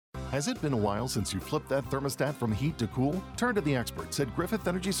Has it been a while since you flipped that thermostat from heat to cool? Turn to the experts at Griffith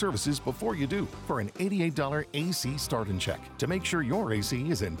Energy Services before you do for an $88 AC start and check to make sure your AC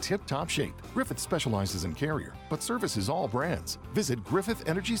is in tip-top shape. Griffith specializes in Carrier, but services all brands. Visit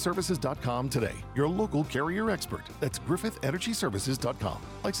GriffithEnergyServices.com today. Your local Carrier expert. That's GriffithEnergyServices.com.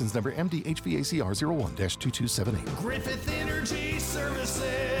 License number MD-HVACR 01-2278. Griffith Energy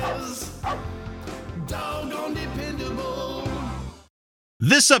Services. Doggone dependable.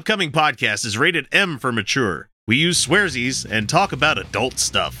 This upcoming podcast is rated M for mature. We use swearsies and talk about adult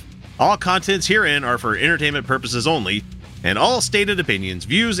stuff. All contents herein are for entertainment purposes only, and all stated opinions,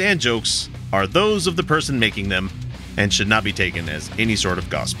 views, and jokes are those of the person making them and should not be taken as any sort of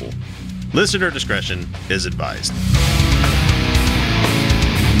gospel. Listener discretion is advised.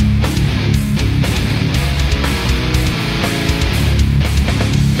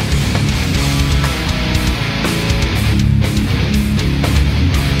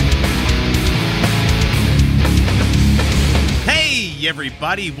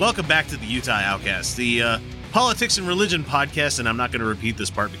 Everybody, welcome back to the Utah Outcast, the politics and religion podcast, and I'm not going to repeat this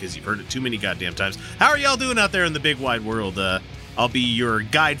part because you've heard it too many goddamn times. How are y'all doing out there in the big wide world? I'll be your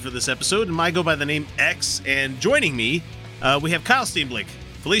guide for this episode, and I go by the name X, and joining me, we have Kyle Steenblick,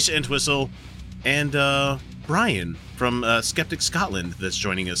 Felicia Entwistle, and Brian from Skeptic Scotland that's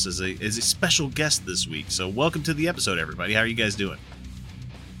joining us as a special guest this week. So welcome to the episode, everybody. How are you guys doing?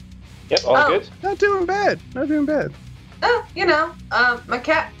 Yep, all good. Not doing bad. My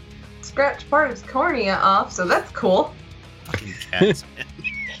cat scratched part of his cornea off, so that's cool. Fucking cats,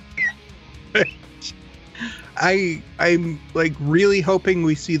 man. I'm like really hoping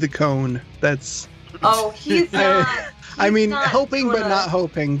we see the cone. That's. Oh, he's not. Hoping but not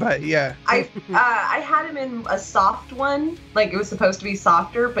hoping, but yeah. I had him in a soft one, like it was supposed to be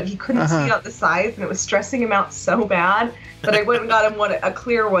softer, but he couldn't see out the size, and it was stressing him out so bad. But I went and got him a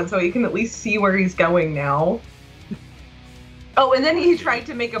clear one, so he can at least see where he's going now. Oh, and then he tried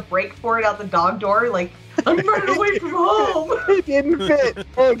to make a break for it out the dog door, like, I'm running away from home! It didn't fit!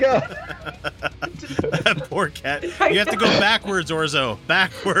 Oh, God. That poor cat. You have to go backwards, Orzo.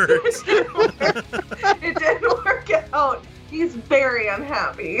 Backwards. It didn't work out. He's very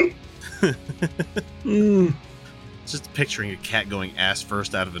unhappy. Just picturing a cat going ass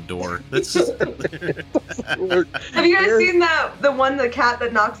first out of a door. That's just... Have you guys seen the cat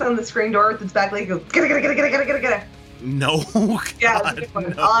that knocks on the screen door with its back leg, goes, get. No. Yeah, God, it's a good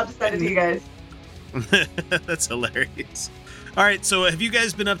one. no. I'll have to send it to you guys. That's hilarious. All right, so have you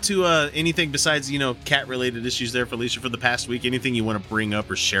guys been up to anything besides, cat-related issues there, Felicia, for the past week? Anything you want to bring up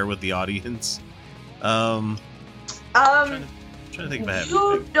or share with the audience? I'm trying to think if I have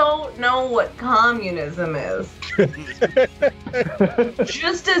anything. Don't know what communism is.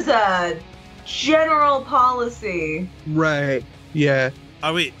 Just as a general policy. Right. Yeah.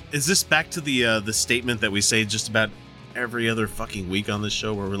 Oh, wait, is this back to the statement that we say just about every other fucking week on this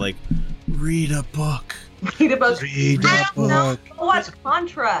show where we're like, read a book. Read a book. Go watch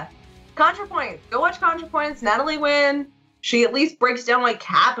Contra. ContraPoints. Go watch ContraPoints. Natalie Wynn. She at least breaks down why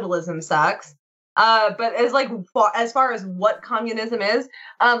capitalism sucks. But as far as what communism is,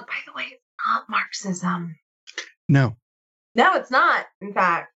 by the way, it's not Marxism. No, it's not, in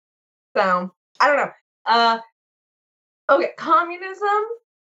fact. So, I don't know. Okay, communism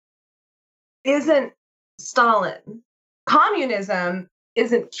isn't Stalin. Communism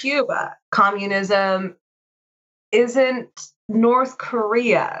isn't Cuba. Communism isn't North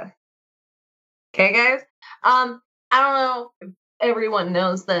Korea. Okay, guys? I don't know if everyone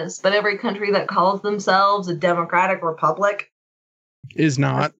knows this, but every country that calls themselves a democratic republic is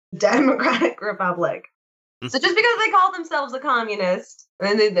not. Democratic republic. So just because they call themselves a communist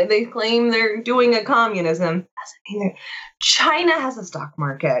and they claim they're doing a communism doesn't mean China has a stock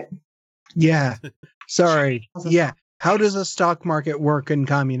market. Yeah. Sorry. Yeah. How does a stock market work in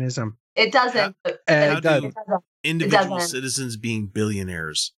communism? It doesn't. How do individual citizens being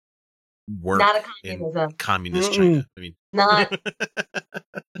billionaires work not a communism. In communist China? I mean, not.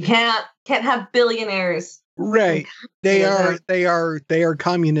 You can't have billionaires. Right. They are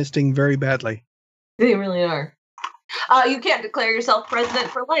communisting very badly. They really are. You can't declare yourself president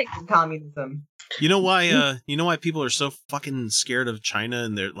for life in communism. You know why people are so fucking scared of China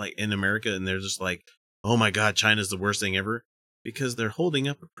and they're like in America and they're just like, oh my God, China's the worst thing ever? Because they're holding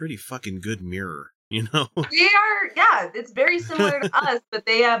up a pretty fucking good mirror, They are, yeah, it's very similar to us, but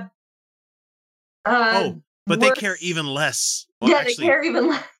they have but they care even less. Well, yeah, they care even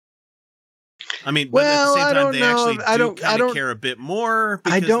less. I mean, but at the same time, they actually don't care a bit more.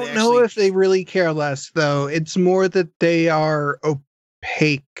 I don't know if they really care less, though. It's more that they are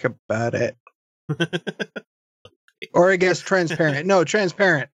opaque about it. Or I guess transparent. No,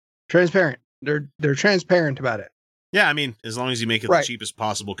 transparent. Transparent. They're transparent about it. Yeah, I mean, as long as you make it Right. the cheapest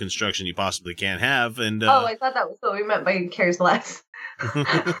possible construction you possibly can have, and Oh, I thought that was what we meant by cares less.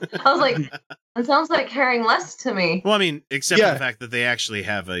 I was like, it sounds like caring less to me. well, I mean, except for Yeah. the fact that they actually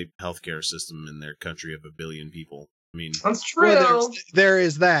have a healthcare system in their country of 1 billion people. I mean, That's true. Well, there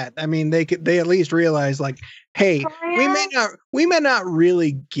is that. I mean, they at least realize, like, hey, we may not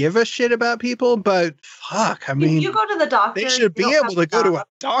really give a shit about people, but fuck, I mean, if you go to the doctor, they should be you don't able to have go to a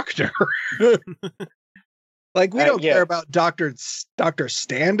doctor. Like, we don't yeah. care about doctor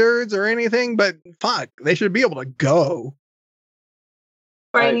standards or anything, but fuck, they should be able to go.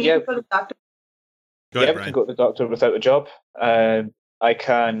 Brian, you yeah. can go to the doctor. go Yeah, ahead, I Brian. can go to the doctor without a job. I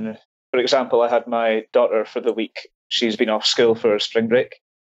can, for example, I had my daughter for the week. She's been off school for spring break.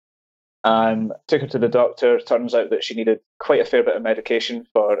 Took her to the doctor. Turns out that she needed quite a fair bit of medication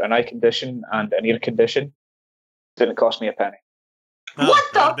for an eye condition and an ear condition. Didn't cost me a penny. What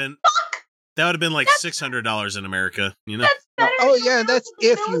the that would've been, That would have been like $600 in America, you know? That's better. Oh, than yeah, going that's to the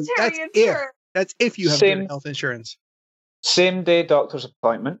if you- military that's if. insurance. That's if you have Same. good health insurance. Same day doctor's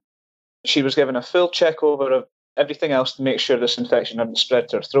appointment. She was given a full check over of everything else to make sure this infection hadn't spread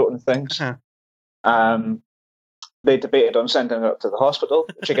to her throat and things. Uh-huh. They debated on sending her up to the hospital,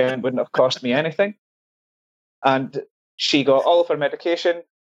 which again wouldn't have cost me anything. And she got all of her medication,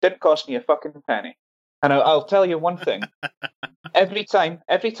 didn't cost me a fucking penny. And I'll tell you one thing: every time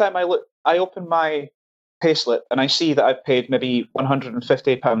I open my payslip and I see that I've paid maybe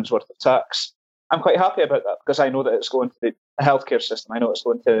 £150 worth of tax, I'm quite happy about that because I know that it's going to the healthcare system. I know it's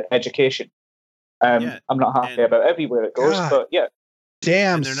going to education. Yeah, I'm not happy about everywhere it goes, God. but yeah.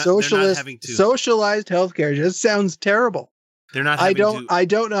 Damn, And they're not having to- socialized healthcare just sounds terrible. They're not I having don't to...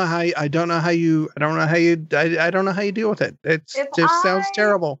 know how you deal with it. It If just sounds I-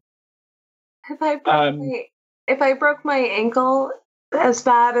 terrible. If I broke my ankle as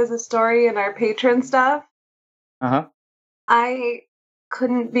bad as the story in our patron stuff, Uh-huh. I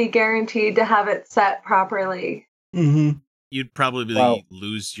couldn't be guaranteed to have it set properly. Mm-hmm. You'd probably Well-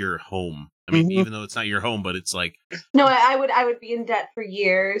 lose your home. I mean, Mhm. even though it's not your home, but it's like... No, I would be in debt for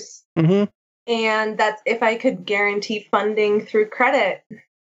years, Mm-hmm. and that's if I could guarantee funding through credit.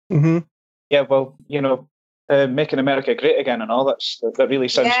 Mm-hmm. Yeah, well, making America great again and all that really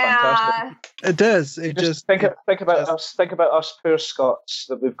sounds fantastic. It does. It just think about us. Think about us poor Scots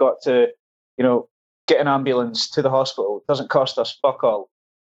that we've got to, get an ambulance to the hospital. It doesn't cost us fuck all.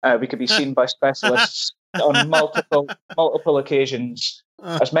 We could be seen by specialists on multiple occasions.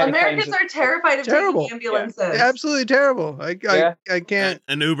 As many Americans times are terrified of Terrible. taking ambulances. absolutely terrible. Yeah. I can't.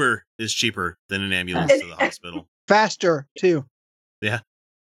 An Uber is cheaper than an ambulance to the hospital. Faster too.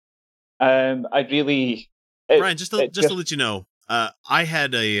 I really. Brian, just to let you know, I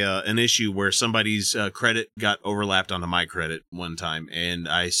had an issue where somebody's credit got overlapped onto my credit one time, and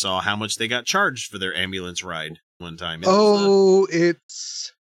I saw how much they got charged for their ambulance ride one time.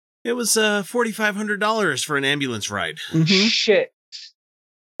 It was $4,500 for an ambulance ride. Mhm. Shit.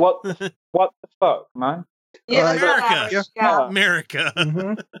 What the fuck, man? Yeah, that's not America. average, yeah. America.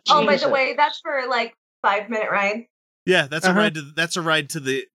 Mhm. Oh, by the Jesus. way, that's for like 5-minute ride. Yeah, that's Uh-huh. a ride to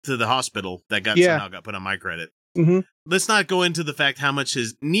the hospital that Yeah. somehow got put on my credit. Mhm. Let's not go into the fact how much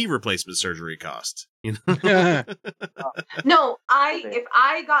his knee replacement surgery cost. You know? No, if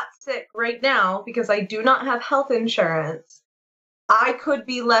I got sick right now because I do not have health insurance, I could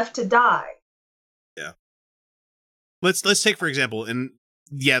be left to die. Let's take for example, and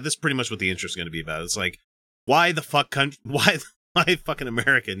yeah, this is pretty much what the intro is going to be about. It's like why fucking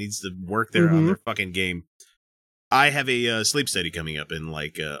America needs to work on Mhm. their fucking game. I have a sleep study coming up in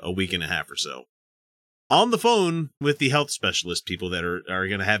like a week and a half or so. On the phone with the health specialist people that are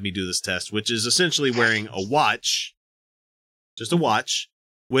going to have me do this test, which is essentially wearing a watch, just a watch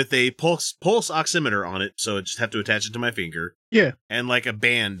with a pulse oximeter on it. So I just have to attach it to my finger. Yeah. And like a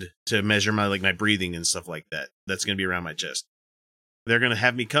band to measure my breathing and stuff like that. That's going to be around my chest. They're going to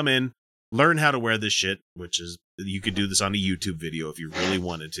have me come in, learn how to wear this shit, which is, you could do this on a YouTube video if you really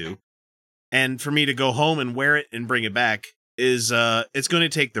wanted to. And for me to go home and wear it and bring it back is, it's going to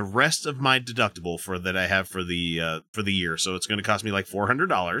take the rest of my deductible that I have for the year. So it's going to cost me like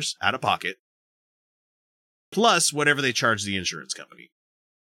 $400 out of pocket. Plus whatever they charge the insurance company.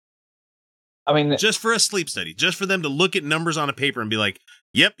 I mean, Just for a sleep study. Just for them to look at numbers on a paper and be like,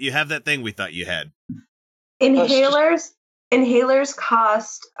 yep, you have that thing we thought you had. Inhalers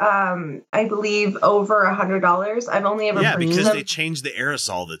cost, I believe, over $100. I've only ever Yeah, purchased because them. they changed the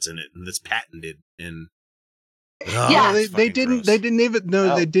aerosol that's in it and that's patented and Yeah. it's they fucking didn't. gross. They didn't even.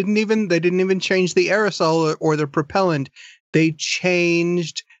 No, Oh. they didn't even change the aerosol or the propellant. They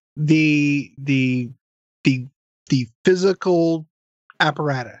changed the physical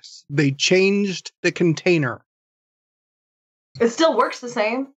apparatus. They changed the container. It still works the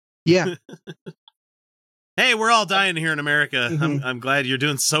same. Yeah. Hey, we're all dying here in America. Mhm. I'm glad you're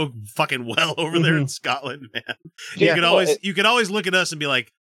doing so fucking well over there in Scotland, man. Yeah. You could always look at us and be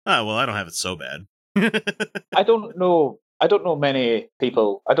like, oh well, I don't have it so bad. I don't know many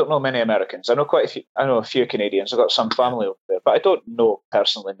people. I don't know many Americans. I know quite a few. I know a few Canadians. I've got some family over there, but I don't know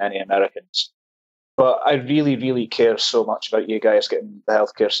personally many Americans. But I really, really care so much about you guys getting the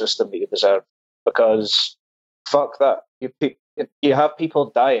healthcare system that you deserve, because fuck that. You have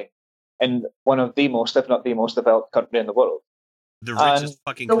people dying in one of the most, if not the most developed country in the world. The richest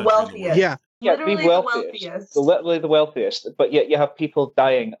fucking the country in the world. wealthiest. Yeah. Yeah, Literally the the wealthiest. wealthiest. Literally the wealthiest. But yet you have people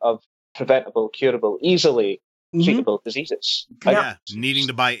dying of preventable, curable, easily Mhm. treatable diseases. Yeah, needing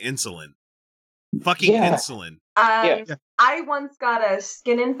to buy insulin. Fucking Yeah. insulin. Yeah. I once got a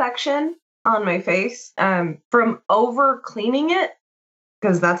skin infection on my face from over cleaning it,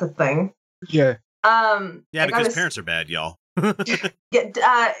 because that's a thing. Yeah. Yeah, I got because a parents are bad, y'all.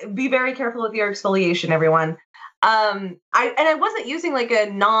 be very careful with your exfoliation, everyone. I wasn't using like a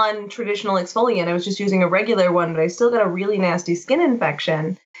non-traditional exfoliant. I was just using a regular one, but I still got a really nasty skin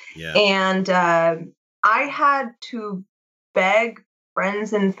infection. Yeah. And I had to beg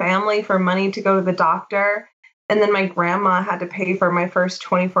friends and family for money to go to the doctor. And then my grandma had to pay for my first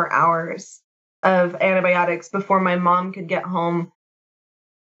 24 hours of antibiotics before my mom could get home,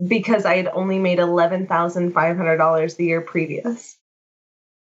 because I had only made $11,500 the year previous.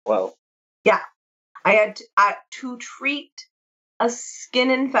 Well, I had to treat a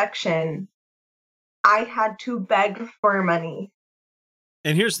skin infection. I had to beg for money.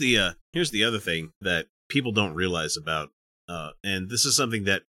 And here's the other thing that people don't realize about, and this is something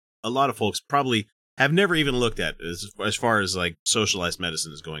that a lot of folks probably have never even looked at as far as like socialized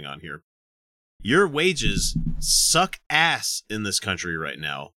medicine is going on here. Your wages suck ass in this country right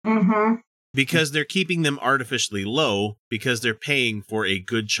now Mm-hmm. because they're keeping them artificially low because they're paying for a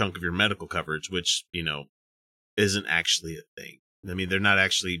good chunk of your medical coverage, which, you know, isn't actually a thing. I mean, they're not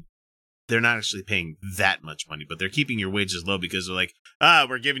actually paying that much money, but they're keeping your wages low because they're like,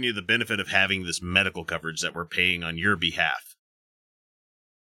 we're giving you the benefit of having this medical coverage that we're paying on your behalf.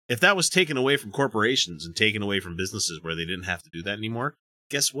 If that was taken away from corporations and taken away from businesses where they didn't have to do that anymore,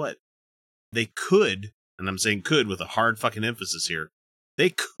 guess what? They could, and I'm saying could with a hard fucking emphasis here, they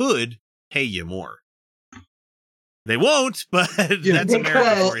could pay you more. They won't, but Yeah, that's America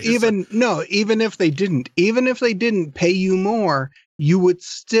Well, for you. even if they didn't pay you more, you would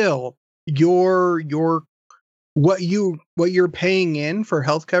still your what you're paying in for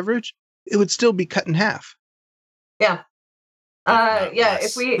health coverage, it would still be cut in half. Yeah. Not Yeah.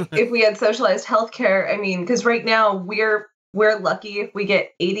 less. If we had socialized healthcare, I mean, because right now we're lucky if we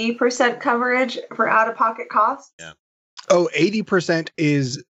get 80% coverage for out-of-pocket costs. Yeah. Oh, 80%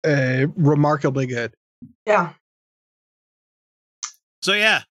 is remarkably good. Yeah. So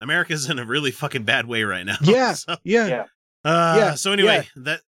yeah, America's in a really fucking bad way right now. Yeah. So, Yeah. Yeah. So anyway,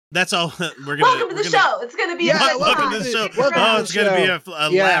 that's all. We're gonna Welcome to the we're gonna- show. It's going to be Yeah, a good Welcome time. to the show. Welcome to Oh, the it's gonna be a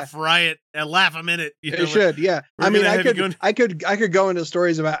Yeah. laugh riot, a laugh a minute. You know, It should, yeah. we're I mean, gonna I have you going- I could go into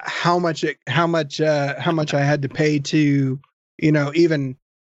stories about how much I had to pay to, even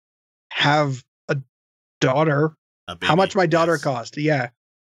have a daughter. a baby, How much my daughter yes. cost? Yeah.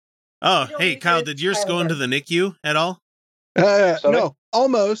 Oh, You don't hey, need Kyle, to did yours try go to into the NICU at all? Sorry? No,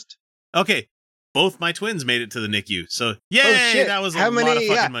 almost. Okay, both my twins made it to the NICU. So yay, Oh shit! that was a How lot many? of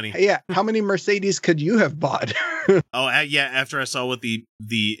fucking Yeah, money. yeah. How many Mercedes could you have bought? Oh, yeah. After I saw what the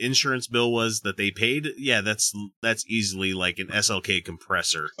insurance bill was that they paid, yeah, that's easily like an SLK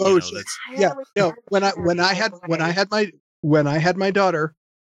compressor. You Oh, know, shit. that's Yeah. No, when I had my daughter,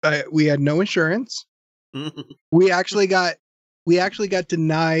 we had no insurance. We actually got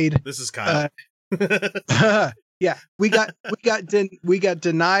denied. this is Kyle. Yeah, we got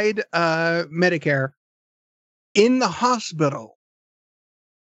denied Medicare in the hospital.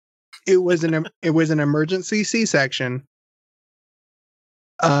 It was an emergency C-section.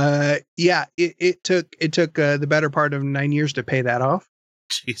 Yeah, it took the better part of 9 years to pay that off.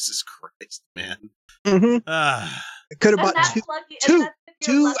 Jesus Christ, man. Mm-hmm. Ah, I could have And bought that's two. lucky- and two- that's if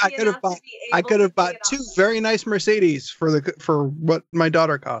you're two, lucky I could have enough to bought- be I able could to have bought pay it two off. very nice Mercedes for what my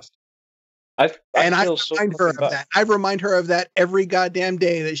daughter cost. I I feel so remind her of fucking bad. that. I remind her of that every goddamn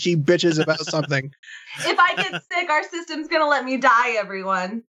day that she bitches about something. If I get sick, our system's going to let me die,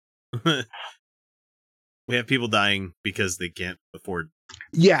 everyone. we have people dying because they can't afford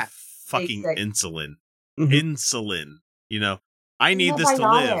Yeah. fucking Basic. insulin. Mhm. Insulin. You know, I need this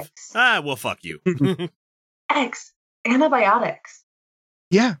to live. Well, fuck you. Antibiotics.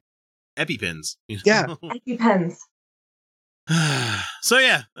 Yeah. EpiPens. you Yeah. know? EpiPens. So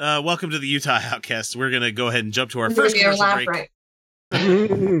yeah, welcome to the Utah Outcast. We're gonna go ahead and jump to our first Your commercial laugh, break,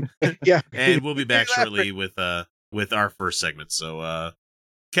 right. Yeah. and we'll be back shortly with our first segment. So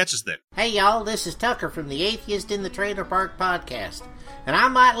catch us then. Hey y'all, this is Tucker from the Atheist in the Trailer Park podcast. And I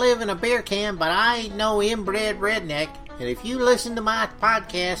might live in a beer can, but I ain't no inbred redneck. And if you listen to my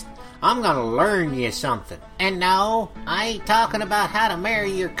podcast, I'm gonna learn you something. And no, I ain't talking about how to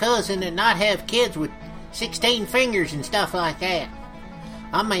marry your cousin and not have kids with 16 fingers and stuff like that.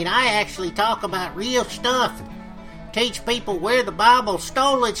 I mean, I actually talk about real stuff and teach people where the Bible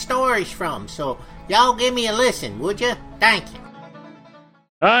stole its stories from. So y'all give me a listen, would you? Thank you.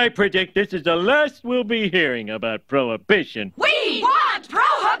 I predict this is the last we'll be hearing about prohibition. We want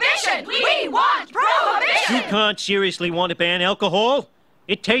prohibition! We want prohibition! You can't seriously want to ban alcohol?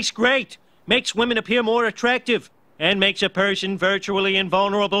 It tastes great, makes women appear more attractive, and makes a person virtually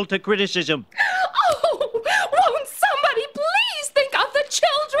invulnerable to criticism. Oh, won't somebody please think of the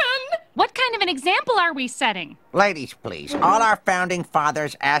children? What kind of an example are we setting? Ladies, please. All our founding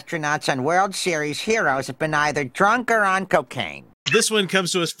fathers, astronauts, and World Series heroes have been either drunk or on cocaine. This one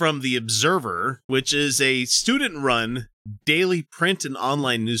comes to us from The Observer, which is a student-run daily print and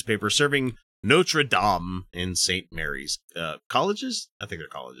online newspaper serving Notre Dame and St. Mary's colleges. I think they're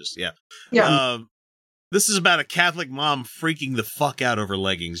colleges. Yeah. Yeah. This is about a Catholic mom freaking the fuck out over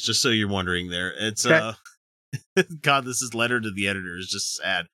leggings. Just so you're wondering, there, it's God, this is letter to the editor is just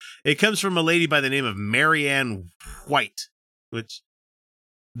sad. It comes from a lady by the name of Marianne White, which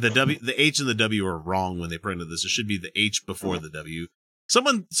the H and the W are wrong when they printed this. It should be the H before the W.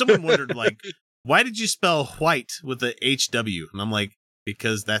 Someone wondered, like, why did you spell white with the HW? And I'm like,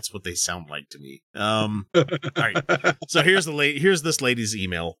 because that's what they sound like to me. All right. So here's this lady's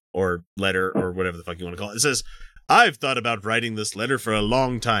email or letter or whatever the fuck you want to call it. It says, I've thought about writing this letter for a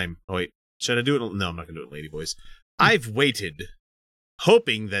long time. Oh, wait. Should I do it? No, I'm not going to do it, lady voice. I've waited,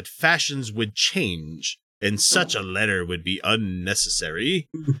 hoping that fashions would change and such a letter would be unnecessary.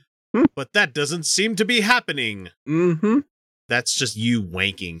 But that doesn't seem to be happening. Mm-hmm. That's just you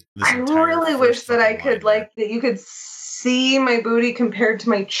wanking. I really wish that I could, that you could see my booty compared to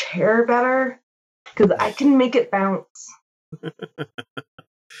my chair better. Because I can make it bounce.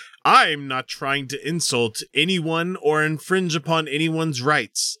 I'm not trying to insult anyone or infringe upon anyone's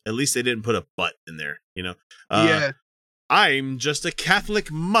rights. At least they didn't put a but in there, you know? Yeah. I'm just a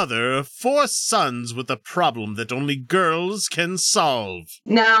Catholic mother of 4 sons with a problem that only girls can solve.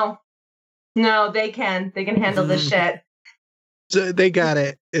 No, they can. They can handle this shit. So they got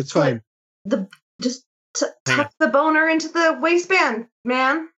it. It's fine. Just tuck the boner into the waistband,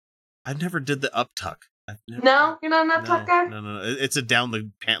 man. I never did the up tuck. No, you're not an up tuck guy? No. It's a down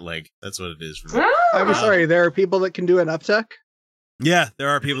the pant leg. That's what it is for me. I'm sorry. There are people that can do an up tuck. Yeah, there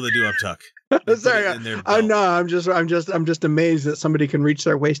are people that do up tuck. Sorry, I'm just amazed that somebody can reach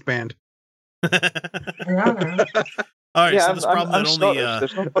their waistband. All right, so this problem that only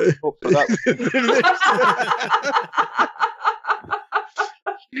there's no fucking hope for that.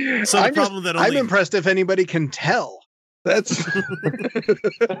 So the problem that only I'm impressed if anybody can tell. That's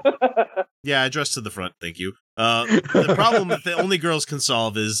yeah, address to the front, thank you. The problem that the only girls can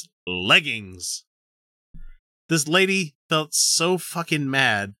solve is leggings. This lady felt so fucking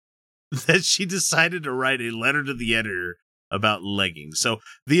mad that she decided to write a letter to the editor about leggings. So,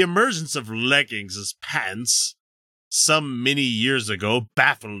 the emergence of leggings as pants some many years ago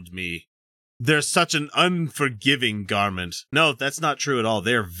baffled me. They're such an unforgiving garment. No, that's not true at all.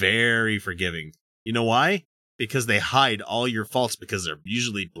 They're very forgiving. You know why? Because they hide all your faults because they're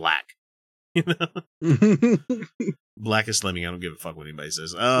usually black. You know? Black is slimming. I don't give a fuck what anybody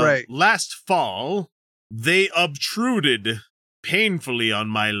says. Right. Last fall, they obtruded painfully on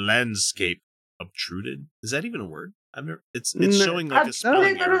my landscape. Obtruded? Is that even a word? I've never. It's showing like a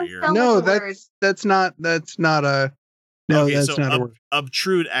spelling error here. No, that's not a. No, okay, that's so not a word.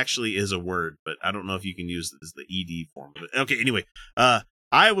 Obtrude actually is a word, but I don't know if you can use the ed form of it. Okay, anyway,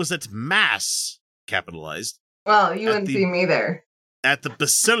 I was at mass, capitalized. Well, you wouldn't see me there. At the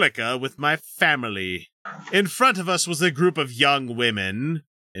basilica with my family. In front of us was a group of young women.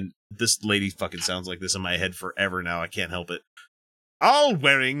 And this lady fucking sounds like this in my head forever now. I can't help it. All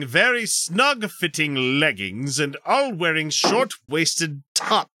wearing very snug-fitting leggings and all wearing short-waisted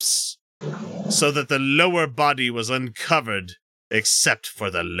tops, so that the lower body was uncovered, except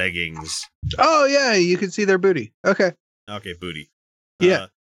for the leggings. Oh, yeah, you can see their booty. Okay, booty. Yeah.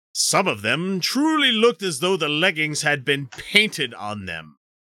 Some of them truly looked as though the leggings had been painted on them.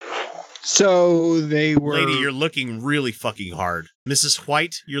 So they were... Lady, you're looking really fucking hard. Mrs.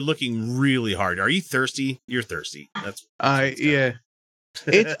 White, you're looking really hard. Are you thirsty? You're thirsty. That's yeah.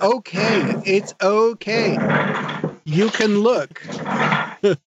 It's okay. It's okay. You can look.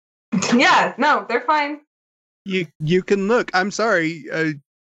 Yeah, no, they're fine. You can look. I'm sorry.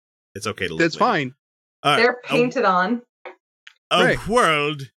 It's okay to look. That's fine. They're painted on. A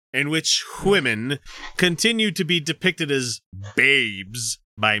world in which women continue to be depicted as babes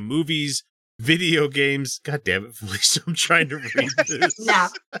by movies, video games. God damn it, Felicia, I'm trying to read this. Nah.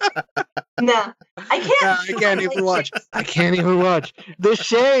 I can't. I can't even watch. I can't even watch. The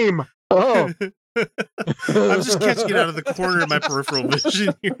shame. Oh. I'm just catching it out of the corner of my peripheral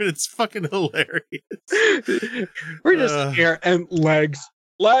vision here, and it's fucking hilarious. We're just here and legs.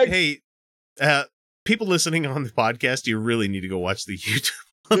 Hey, people listening on the podcast, you really need to go watch the YouTube.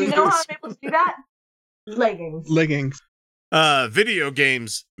 You know how I'm able to do that? Leggings. Video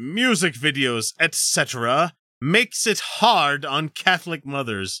games, music videos, etc. makes it hard on Catholic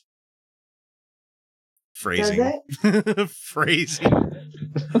mothers. Phrasing. Phrasing.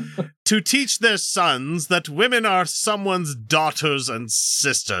 To teach their sons that women are someone's daughters and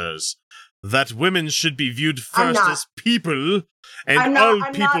sisters. That women should be viewed first as people, and I'm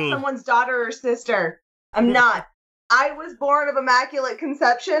not someone's daughter or sister. I'm not. I was born of immaculate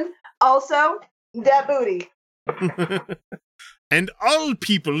conception. Also, that booty. And all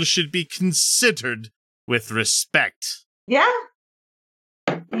people should be considered with respect. Yeah.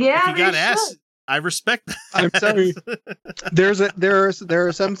 Yeah. If you got ass, I respect that. I'm sorry. There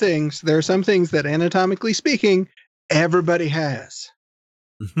are some things that anatomically speaking, everybody has.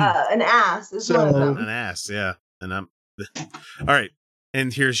 An ass is one of them. An ass, yeah. And I'm all right.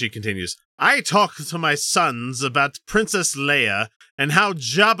 And here she continues. I talk to my sons about Princess Leia and how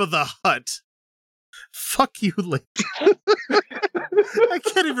Jabba the Hutt. Fuck you, Leia. I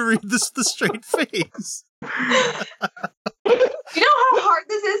can't even read this with a straight face. You know how hard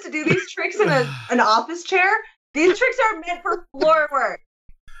this is to do these tricks in an office chair? These tricks are meant for floor work.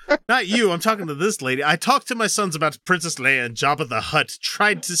 Not you, I'm talking to this lady. I talked to my sons about Princess Leia and Jabba the Hutt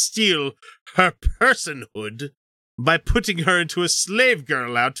tried to steal her personhood by putting her into a slave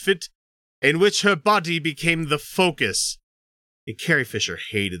girl outfit in which her body became the focus. And Carrie Fisher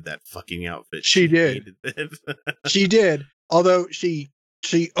hated that fucking outfit. She did. She did. Although she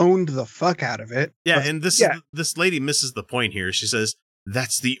owned the fuck out of it. Yeah, and this lady misses the point here. She says,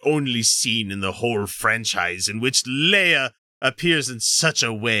 that's the only scene in the whole franchise in which Leia appears in such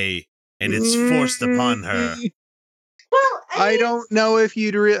a way, and it's forced upon her. Well, I don't know if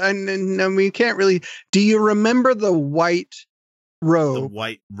you'd. We can't really. Do you remember the white robe? The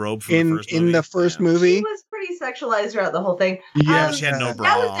white robe from the first movie. She was pretty sexualized throughout the whole thing. Yeah, she had no bra.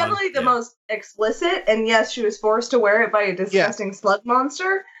 That was definitely the most explicit, and yes, she was forced to wear it by a disgusting slug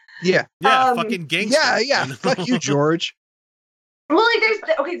monster. Yeah, fucking gangster. Yeah. Fuck you, George. Well,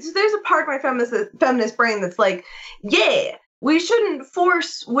 like there's a part of my feminist brain that's like, yeah, we shouldn't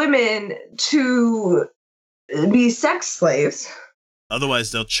force women to be sex slaves.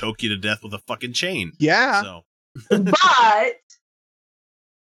 Otherwise, they'll choke you to death with a fucking chain. Yeah. So. But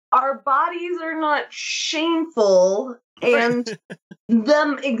our bodies are not shameful, and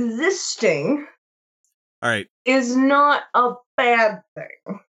them existing is not a bad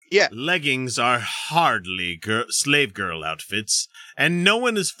thing. Yeah. Leggings are hardly slave girl outfits, and no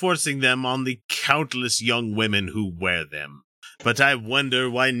one is forcing them on the countless young women who wear them. But I wonder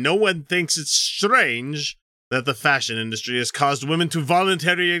why no one thinks it's strange that the fashion industry has caused women to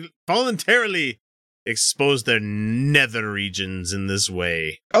voluntarily expose their nether regions in this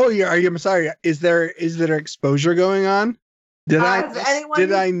way. Oh yeah, I'm sorry. Is there exposure going on? Did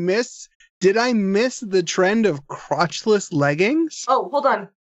I miss the trend of crotchless leggings? Oh, hold on.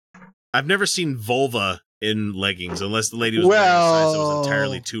 I've never seen vulva in leggings unless the lady was wearing a size that was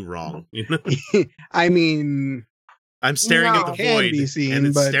entirely too wrong. You know? I mean, I'm staring at the void, and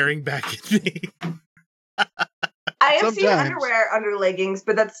it's staring back at me. I have seen underwear under leggings,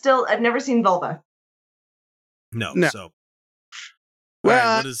 but that's still, I've never seen vulva. No. So.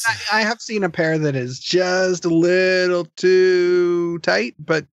 Well, I have seen a pair that is just a little too tight,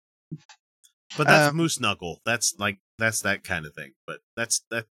 but that's moose knuckle. That's that kind of thing. But that's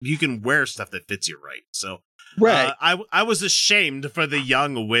you can wear stuff that fits you right. So right. I was ashamed for the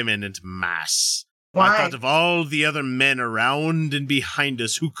young women in mass. Why? I thought of all the other men around and behind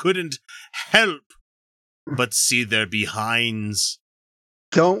us who couldn't help but see their behinds.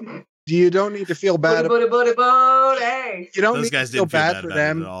 You don't need to feel bad. Hey. You don't need to feel bad for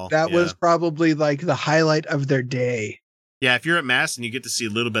them. That was probably like the highlight of their day. Yeah, if you're at mass and you get to see a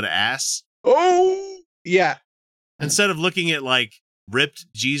little bit of ass. Oh, yeah. Instead of looking at like ripped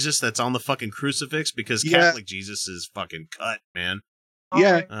Jesus that's on the fucking crucifix, because Catholic Jesus is fucking cut, man.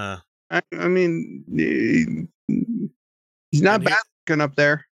 Yeah. I mean, he's not bad looking up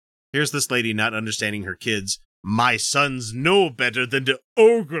there. Here's this lady not understanding her kids My sons know better than to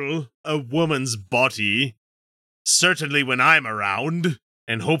ogle a woman's body. Certainly when I'm around,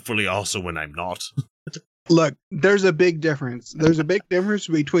 and hopefully also when I'm not. Look, there's a big difference. There's a big difference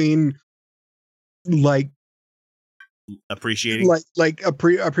between appreciating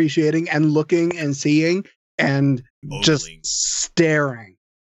appreciating and looking and seeing and ogling. Just staring.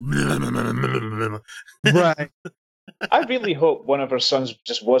 Right. I really hope one of her sons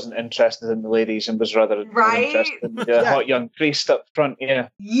just wasn't interested in the ladies and was rather interested in the hot young priest up front. Yeah.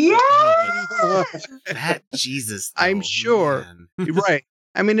 Yeah. That Jesus. I'm sure. Right.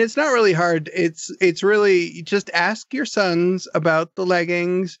 I mean, it's not really hard. It's really just ask your sons about the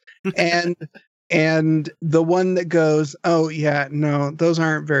leggings and the one that goes, oh yeah, no, those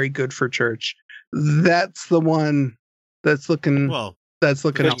aren't very good for church. That's the one that's looking. Well, he's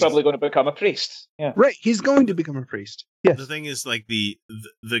probably going to become a priest. Yeah. Right. He's going to become a priest. Yes. The thing is, like the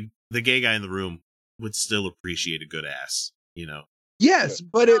gay guy in the room would still appreciate a good ass, you know. Yes,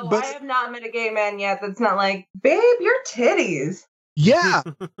 but I have not met a gay man yet that's not like, babe, your titties. Yeah,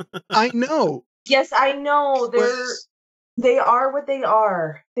 I know. Yes, I know. They are what they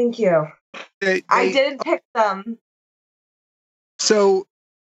are. Thank you. I didn't pick them. So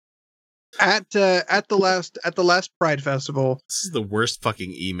at the last Pride Festival, this is the worst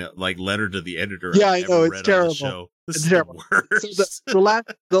fucking email, like letter to the editor. Yeah, I know, it's terrible. It's terrible. So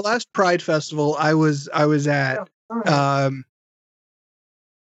the last Pride Festival I was at,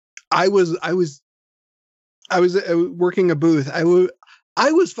 I was working a booth. I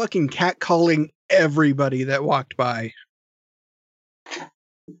was fucking catcalling everybody that walked by.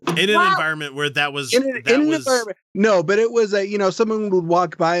 In an environment where that was environment. No, but it was someone would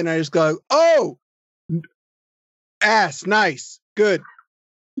walk by and I just go, oh, ass, nice, good.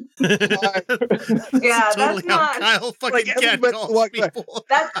 Yeah, totally that's not Kyle fucking catcalls people.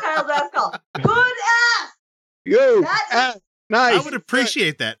 That's Kyle's ass call. Good ass. Yo, ass. Nice. I would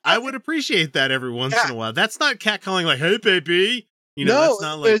appreciate that. I would appreciate that every once in a while. That's not catcalling like, hey, baby. You know, that's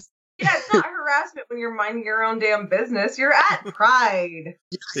not like... Yeah, it's not harassment when you're minding your own damn business. You're at Pride.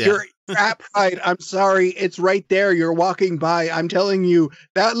 Yeah. You're at Pride. I'm sorry. It's right there. You're walking by. I'm telling you,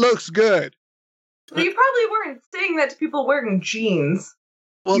 that looks good. Well, you probably weren't saying that to people wearing jeans.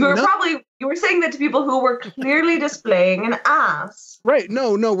 Well, you were saying that to people who were clearly displaying an ass. Right.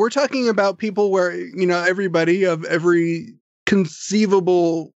 No, we're talking about people where, everybody of every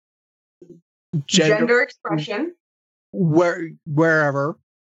conceivable gender expression, wherever,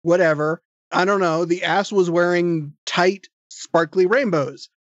 whatever. I don't know. The ass was wearing tight, sparkly rainbows.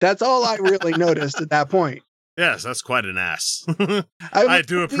 That's all I really noticed at that point. Yes, that's quite an ass. I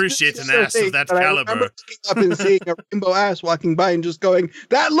do appreciate an ass of that caliber. I remember looking up and seeing a rainbow ass walking by and just going,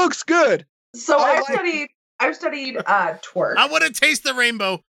 "That looks good." So I've studied twerk. I want to taste the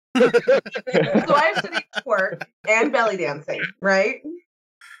rainbow. So I've studied twerk and belly dancing, right?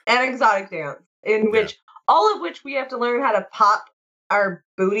 And exotic dance, all of which we have to learn how to pop our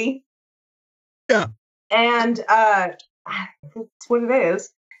booty. Yeah. And that's what it is.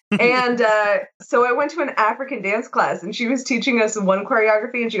 And so I went to an African dance class and she was teaching us one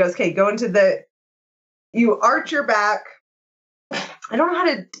choreography and she goes, okay, you arch your back. I don't know how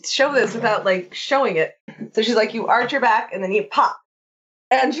to show this without showing it. So she's like, you arch your back and then you pop.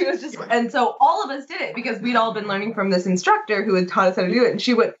 And she was and so all of us did it because we'd all been learning from this instructor who had taught us how to do it. And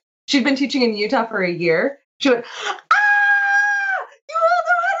she'd been teaching in Utah for a year. She went, you all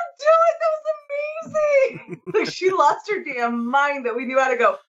know how to do it. That was amazing. She lost her damn mind that we knew how to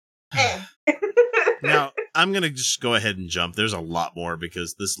go. Now, I'm going to just go ahead and jump. There's a lot more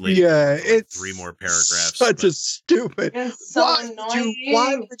because this lady it's 3 more paragraphs. Such a stupid. It's so annoying.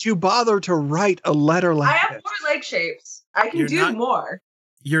 Why would you bother to write a letter like that? I have 4 leg shapes. I can do more.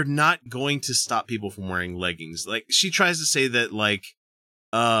 You're not going to stop people from wearing leggings. Like, she tries to say that,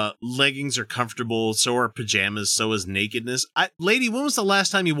 leggings are comfortable, so are pajamas, so is nakedness. Lady, when was the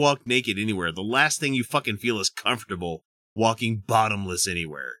last time you walked naked anywhere? The last thing you fucking feel is comfortable walking bottomless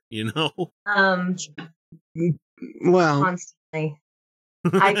anywhere, you know? Well, constantly.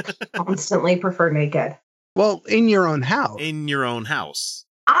 I constantly prefer naked. Well, in your own house. In your own house.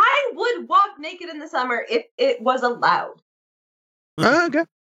 I would walk naked in the summer if it was allowed. Okay.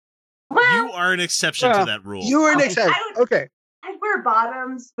 Well, you are an exception to that rule. You are an exception. Okay. I'd wear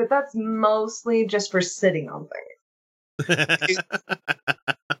bottoms, but that's mostly just for sitting on things.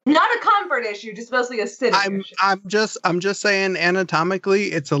 Not a comfort issue, just mostly a sitting issue. I'm just saying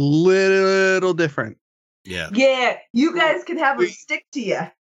anatomically it's a little different. Yeah. Yeah, you guys can have them stick to you.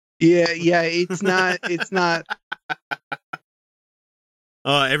 Yeah, it's not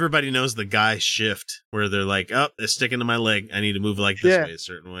Everybody knows the guy shift where they're like, oh, it's sticking to my leg. I need to move like this way, a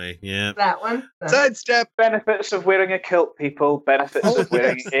certain way. Yeah. That one. Sidestep. Benefits of wearing a kilt, people. Benefits of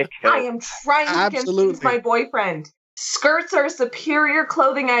wearing a kilt. I am trying to convince my boyfriend. Skirts are a superior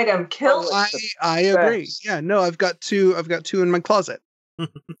clothing item. Kilts. I agree. Yeah, no, I've got two in my closet. All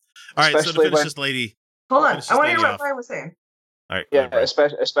right, so to finish this lady. Hold on. I want to hear what Brian was saying. All right. Yeah,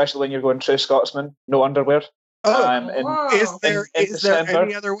 especially when you're going true Scotsman. No underwear. Is there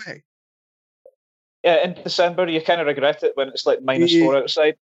any other way? Yeah, in December, you kind of regret it when it's like -4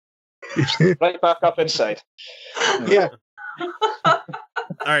 outside. Right back up inside. Yeah. All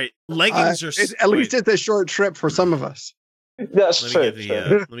right, leggings are... At least it's a short trip for some of us. That's true.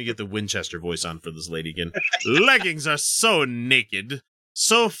 Let me get the Winchester voice on for this lady again. Leggings are so naked,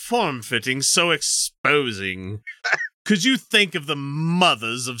 so form-fitting, so exposing. Could you think of the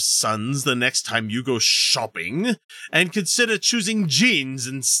mothers of sons the next time you go shopping and consider choosing jeans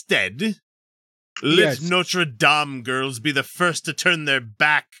instead? Let Notre Dame girls be the first to turn their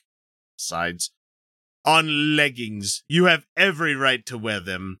backsides on leggings. You have every right to wear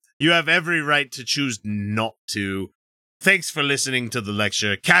them. You have every right to choose not to. Thanks for listening to the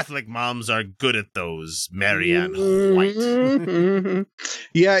lecture. Catholic moms are good at those. Marianne White.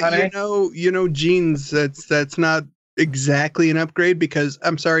 Yeah, you know, jeans. That's not exactly an upgrade because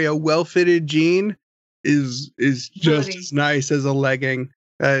I'm sorry, a well-fitted jean is just as nice as a legging.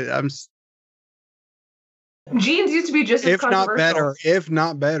 Jeans used to be just as controversial. If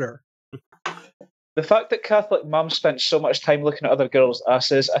not better. The fact that Catholic mom spent so much time looking at other girls'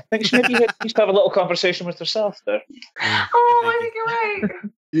 asses, I think she maybe needs to have a little conversation with herself there. I think you're right.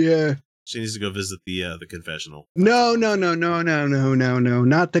 Yeah. She needs to go visit the confessional. No, not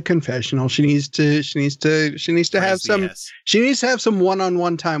the confessional. She needs to have some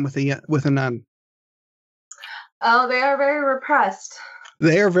one-on-one time with a nun. Oh, they are very repressed.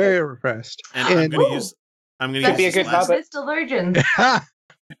 They are very repressed. And I'm going to use a good habit. Virgin.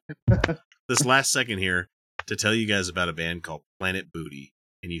 This last second here to tell you guys about a band called Planet Booty,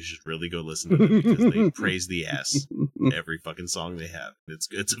 and you should really go listen to them because they praise the ass every fucking song they have.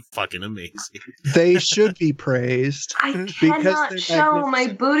 It's fucking amazing. They should be praised. I cannot show my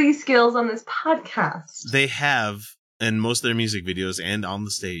booty skills on this podcast. They have, in most of their music videos and on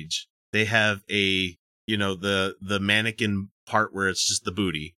the stage, they have the mannequin part where it's just the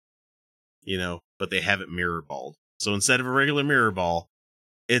booty, but they have it mirror balled. So instead of a regular mirror ball,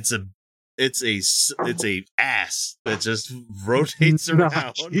 it's a ass that just rotates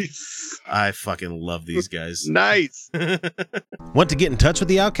around. I fucking love these guys. Nice. Want to get in touch with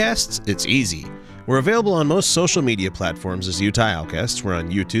the Outcasts? It's easy. We're available on most social media platforms as Utah Outcasts. We're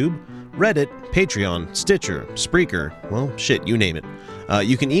on YouTube, Reddit, Patreon, Stitcher, Spreaker, well, shit, you name it.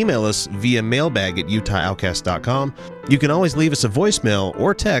 You can email us via mailbag@utahoutcast.com. You can always leave us a voicemail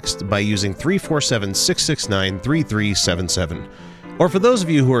or text by using 347-669-3377. Or for those of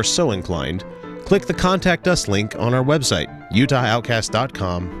you who are so inclined, click the Contact Us link on our website,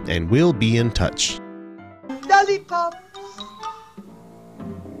 utahoutcast.com, and we'll be in touch. Lollipops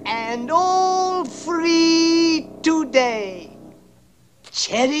and all free today.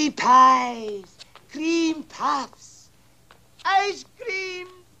 Cherry pies, cream puffs, ice cream,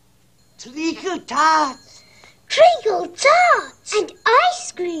 treacle tarts. Treacle tarts and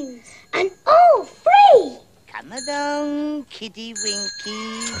ice creams and all free. Come along, kitty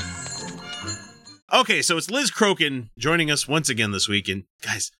winkies. Okay, so it's Liz Crokin joining us once again this week, and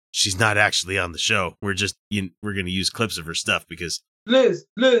guys, she's not actually on the show. We're just we're going to use clips of her stuff because Liz.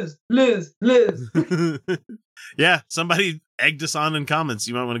 Yeah, somebody egged us on in comments.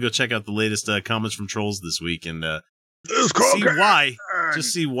 You might want to go check out the latest comments from trolls this week and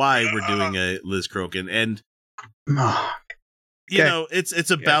see why we're doing a Liz Crokin. And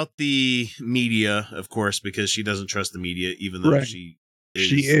it's about the media, of course, because she doesn't trust the media, even though she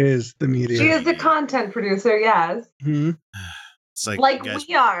is the media. She is the content producer, yes. Mm-hmm. It's like guys,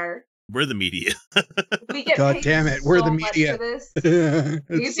 we are. We're the media. We get God paid damn it, we're so the much media. for this.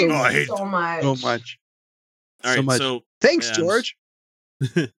 It's so much. So much. All right, so thanks, George.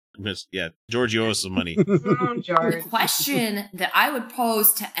 Yeah, George, you owe us some money. George. The question that I would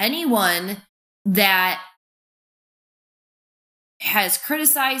pose to anyone that has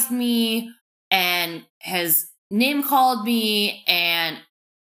criticized me and has name called me and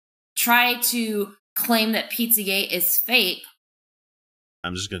tried to claim that Pizzagate is fake.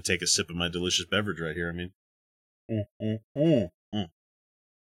 I'm just going to take a sip of my delicious beverage right here. I mean,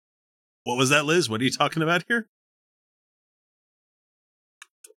 What was that, Liz? What are you talking about here?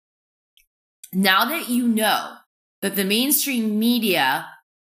 Now that you know that the mainstream media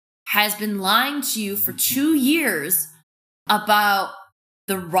has been lying to you for 2 years about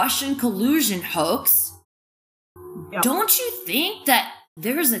the Russian collusion hoax, don't you think that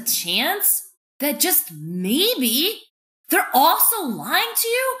there's a chance that just maybe they're also lying to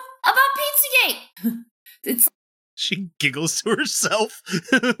you about Pizzagate? It's She giggles to herself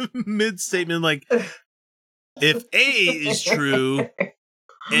mid-statement, like, if A is true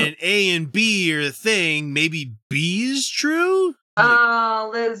and A and B are a thing, maybe B is true?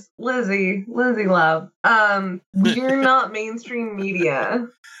 Oh, Lizzie love. You're not mainstream media.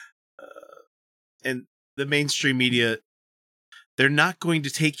 And the mainstream media, they're not going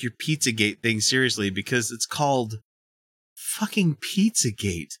to take your Pizzagate thing seriously because it's called fucking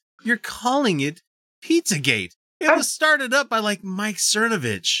Pizzagate. You're calling it Pizzagate. It was started up by like Mike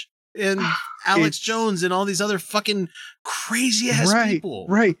Cernovich and Alex Jones and all these other fucking crazy ass people.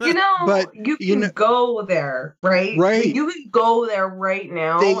 Right. You know, but you can go there, right? Right. You can go there right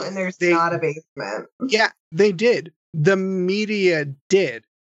now, and there's not a basement. Yeah, they did. The media did.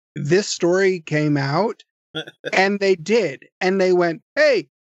 This story came out, and they did. And they went, hey,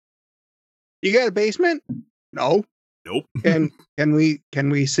 you got a basement? No. Nope. Can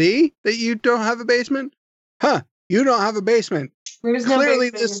we see that you don't have a basement? Huh. You don't have a basement. There's no Clearly,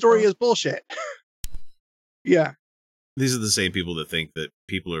 basement this story is bullshit. Yeah. These are the same people that think that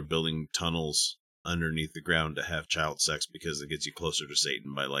people are building tunnels underneath the ground to have child sex because it gets you closer to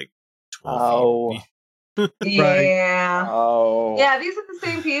Satan by like 12 feet. Yeah. Oh. Yeah, these are the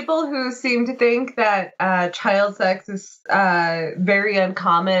same people who seem to think that child sex is very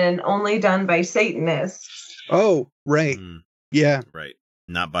uncommon and only done by Satanists. Oh, right. Yeah. Right.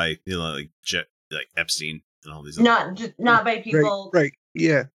 Not by, like Epstein and all these Not by people. Right.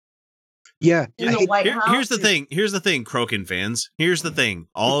 Yeah. Yeah. In the White House. Here's the thing, Crokin fans. Here's the thing.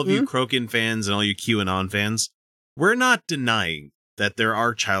 All of you Crokin fans and all you QAnon fans, we're not denying that there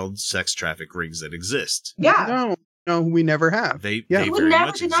are child sex traffic rings that exist. Yeah. No, we never have. They We would very never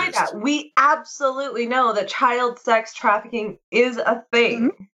much deny exist. that. We absolutely know that child sex trafficking is a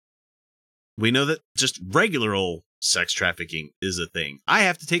thing. We know that just regular old sex trafficking is a thing. I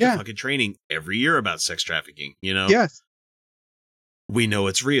have to take a fucking training every year about sex trafficking, you know? Yes. We know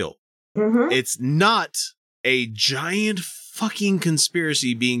it's real. It's not a giant fucking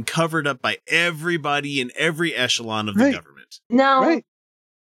conspiracy being covered up by everybody in every echelon of the government. No.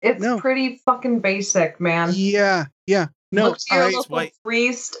 It's pretty fucking basic, man. Yeah. No, Look to your local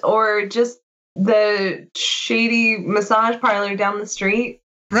priest or just the shady massage parlor down the street.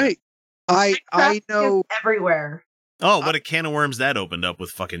 Right. I know everywhere. Oh, what a can of worms that opened up with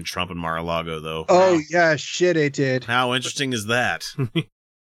fucking Trump and Mar-a-Lago, though. Oh, yeah, shit, it did. How interesting is that?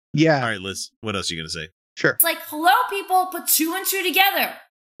 Yeah. All right, Liz, what else are you going to say? Sure. It's like, hello, people, put two and two together.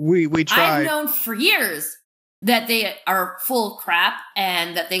 We tried. I've known for years that they are full of crap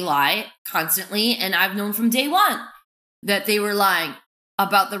and that they lie constantly, and I've known from day one that they were lying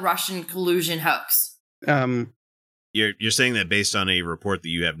about the Russian collusion hoax. You're saying that based on a report that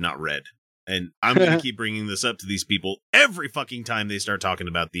you have not read. And I'm going to keep bringing this up to these people every fucking time they start talking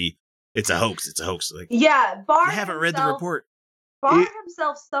about it's a hoax. Like, yeah, Barr you haven't read the report. Barr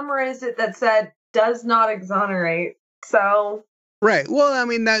himself summarized it that said, does not exonerate. So. Right. Well, I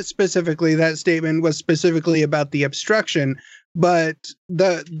mean, that statement was specifically about the obstruction, but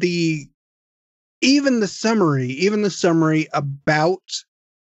even the summary about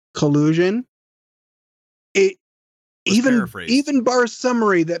collusion, even Barr's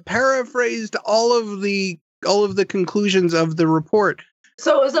summary that paraphrased all of the conclusions of the report.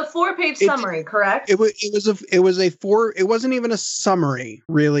 So it was a 4-page summary, correct? It wasn't even a summary,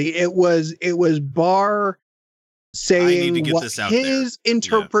 really. It was Barr saying what his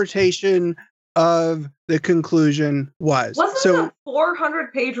interpretation of the conclusion was. Wasn't it a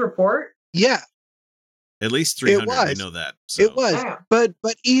 400-page report? Yeah. At least 300, I know that. So. It was. Yeah. But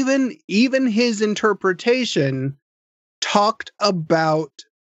even his interpretation talked about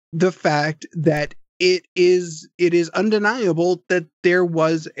the fact that it is undeniable that there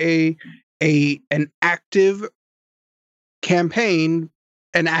was an active campaign,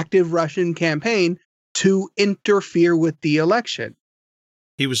 an active Russian campaign to interfere with the election.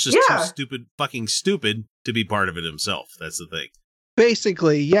 He was just too fucking stupid to be part of it himself. That's the thing.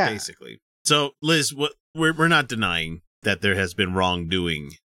 Basically, yeah. Basically. So, Liz, we're not denying that there has been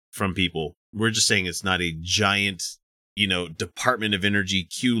wrongdoing from people. We're just saying it's not a giant, Department of Energy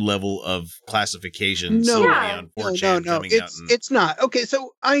Q level of classification. No, it's not. Okay,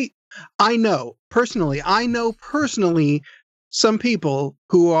 so I know personally some people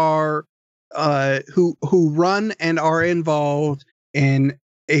who are who run and are involved in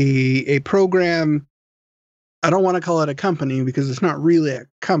a program I don't want to call it a company because it's not really a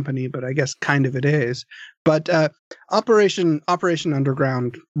company, but I guess kind of it is. But Operation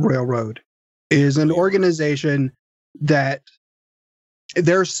Underground Railroad is an organization that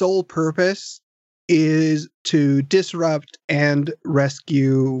their sole purpose is to disrupt and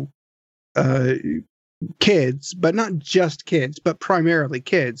rescue kids, but not just kids, but primarily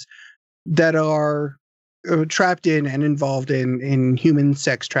kids that are trapped in and involved in human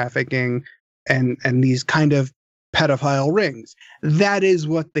sex trafficking and these kind of pedophile rings. That is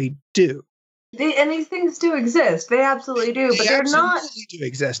what they do. And these things do exist. They absolutely do, but they're not. Do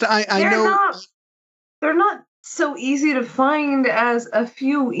exist. I know. They're not so easy to find as a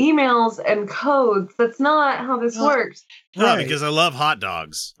few emails and codes. That's not how this works. No, because I love hot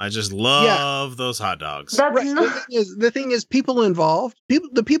dogs. I just love those hot dogs. That's not. The thing is, people involved,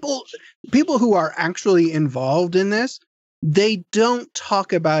 people who are actually involved in this, they don't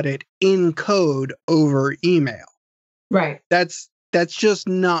talk about it in code over email. Right. That's just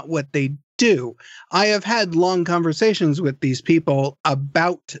not what they do. I have had long conversations with these people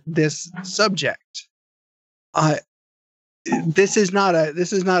about this subject. This is not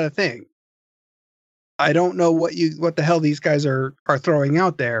a thing. I don't know what the hell these guys are throwing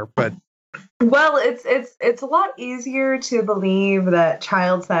out there, but well, it's a lot easier to believe that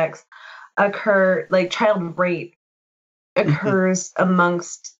child sex child rape occurs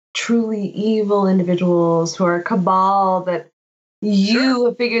amongst truly evil individuals who are a cabal that you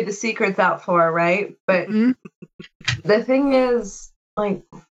have figured the secrets out for, right? But the thing is, like,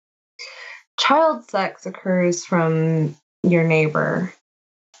 child sex occurs from your neighbor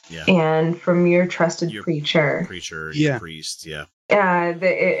and from your trusted preacher. Your priest,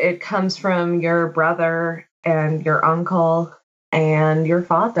 it comes from your brother and your uncle and your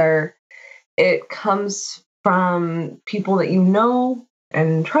father. It comes from people that you know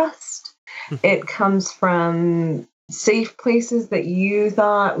and trust. It comes from safe places that you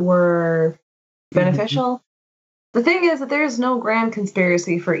thought were beneficial. The thing is that there's no grand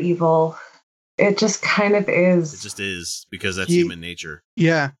conspiracy for evil. It just kind of is. It just is, because that's human nature.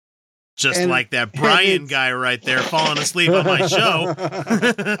 Yeah. Just like that Brian guy right there falling asleep on my show.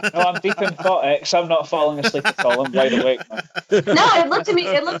 No, I'm deep in thought, X. I'm not falling asleep at all. I'm wide awake, man. No, it looked to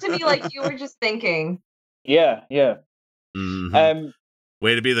me like you were just thinking. Yeah. Mm-hmm.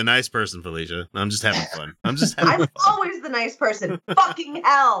 Way to be the nice person, Felicia. I'm just having fun. I'm always the nice person. Fucking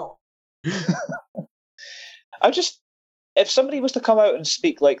hell. If somebody was to come out and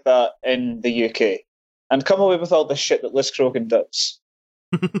speak like that in the UK and come away with all this shit that Liz Crogan does,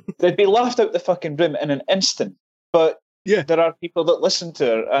 they'd be laughed out the fucking room in an instant. But there are people that listen to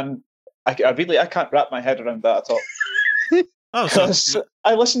her, and I can't wrap my head around that at all. Because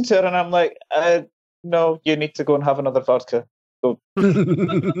I listen to her and I'm like, no, you need to go and have another vodka. Go.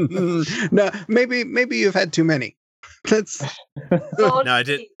 No, maybe you've had too many. That's no, I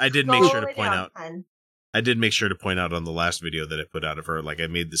did make sure to point out. I did make sure to point out on the last video that I put out of her, like I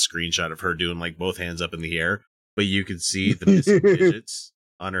made the screenshot of her doing like both hands up in the air, but you could see the missing digits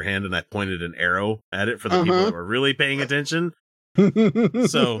on her hand, and I pointed an arrow at it for the people that were really paying attention.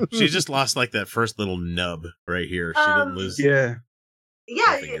 So she just lost like that first little nub right here. She didn't lose. Yeah.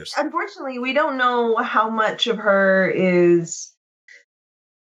 Unfortunately, we don't know how much of her is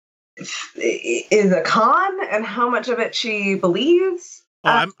a con and how much of it she believes.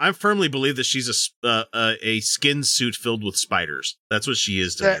 I firmly believe that she's a skin suit filled with spiders. That's what she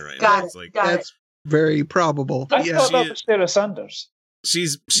is to me right now. That's very probable. I thought that was Sarah Sanders.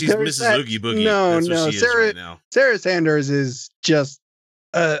 She's Mrs. Oogie Boogie. No, That's what she is right now. Sarah Sanders is just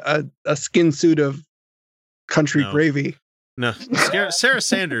a skin suit of country gravy. No, Sarah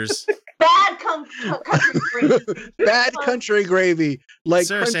Sanders. Bad country gravy. Bad country gravy. Like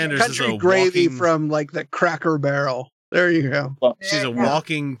Sarah Sanders country is a gravy walking... from like the Cracker Barrel. There you go. She's a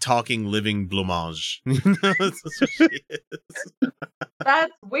walking, talking, living blancmange. That's what she is.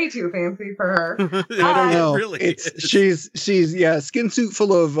 That's way too fancy for her. I don't know. Really she's skin suit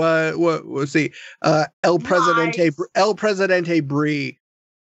full of let's see, El Presidente Brie.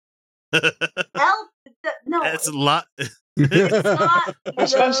 No, that's a lot. It's not.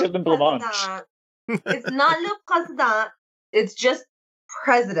 It's fancier than blancmange. It's not Le President. It's just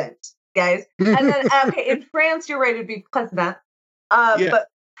president. Guys, and then in France, you're right, it'd be president. But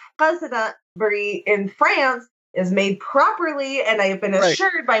President Brie in France is made properly, and I have been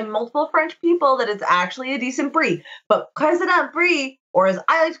assured by multiple French people that it's actually a decent brie. But President Brie, or as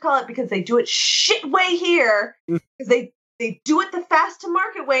I like to call it, because they do it shit way here, because they do it the fast to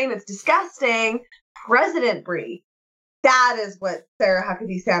market way, and it's disgusting. President Brie, that is what Sarah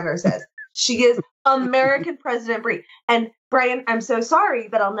Huckabee Sanders says. She is American President Brie, and Brian, I'm so sorry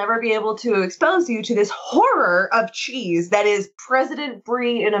that I'll never be able to expose you to this horror of cheese that is President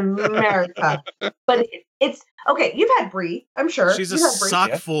Brie in America. But it's okay. You've had Brie, I'm sure. She's a You've had Brie.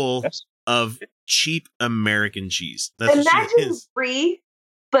 sock full of cheap American cheese. That's what she Imagine is. Brie,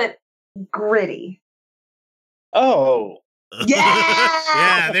 but gritty. Oh. Yeah!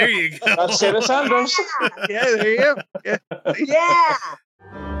 Yeah, there you go. That's Sarah Sanders. Yeah, there you go. Yeah.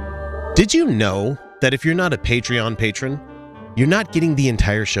 Did you know that if you're not a Patreon patron, you're not getting the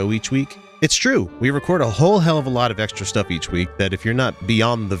entire show each week? It's true. We record a whole hell of a lot of extra stuff each week that if you're not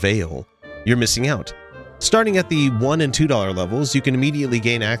beyond the veil, you're missing out. Starting at the $1 and $2 levels, you can immediately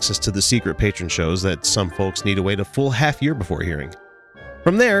gain access to the secret patron shows that some folks need to wait a full half year before hearing.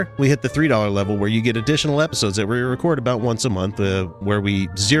 From there, we hit the $3 level where you get additional episodes that we record about once a month where we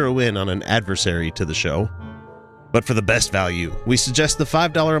zero in on an adversary to the show. But for the best value, we suggest the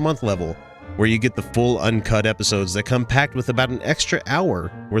 $5 a month level, where you get the full uncut episodes that come packed with about an extra hour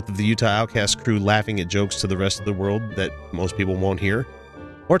worth of the Utah Outcast crew laughing at jokes to the rest of the world that most people won't hear,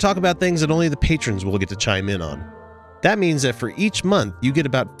 or talk about things that only the patrons will get to chime in on. That means that for each month, you get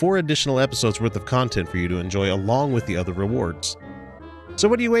about 4 additional episodes worth of content for you to enjoy along with the other rewards. So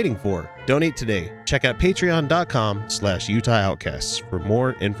what are you waiting for? Donate today. Check out patreon.com/Utah Outcasts for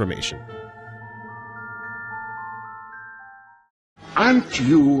more information. Aren't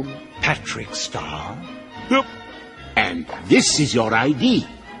you Patrick Starr? Yep. And this is your ID?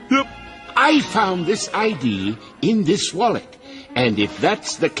 Yep. I found this ID in this wallet. And if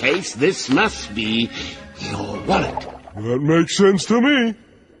that's the case, this must be your wallet. That makes sense to me.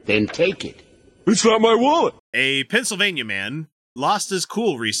 Then take it. It's not my wallet. A Pennsylvania man lost his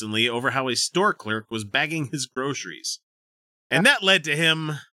cool recently over how a store clerk was bagging his groceries. And that led to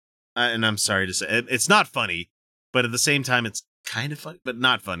him, and I'm sorry to say, it's not funny, but at the same time, it's kind of funny, but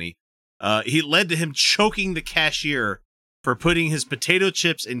not funny. He led to him choking the cashier for putting his potato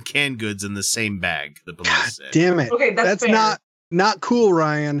chips and canned goods in the same bag, the police said. Damn it. Okay, that's fair. Not cool,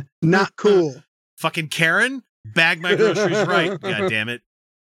 Ryan. Not cool. Fucking Karen, bag my groceries right. God damn it.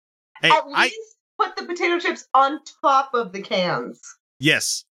 Hey, At least put the potato chips on top of the cans.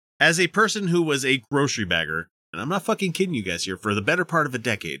 Yes. As a person who was a grocery bagger, and I'm not fucking kidding you guys here, for the better part of a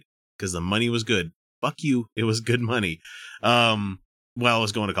decade, because the money was good. Fuck you. It was good money. Well, I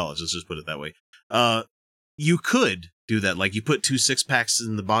was going to college. Let's just put it that way. You could do that. Like you put 2 6-packs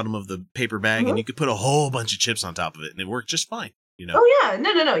in the bottom of the paper bag and you could put a whole bunch of chips on top of it and it worked just fine. You know? Oh, yeah.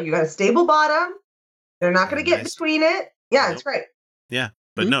 No. You got a stable bottom. They're not going to get between it. Yeah, Nope. It's great. Yeah.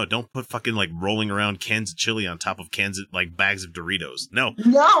 But no, don't put fucking like rolling around cans of chili on top of cans of like bags of Doritos. No. It's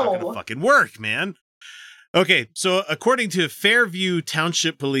not gonna fucking work, man. Okay, so according to Fairview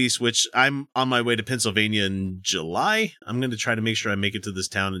Township Police, which I'm on my way to Pennsylvania in July, I'm going to try to make sure I make it to this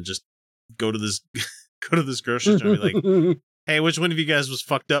town and just go to this grocery store and be like, hey, which one of you guys was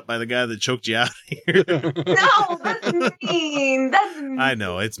fucked up by the guy that choked you out here? No, that's mean. That's mean. I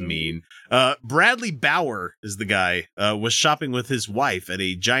know, it's mean. Bradley Bauer is the guy, was shopping with his wife at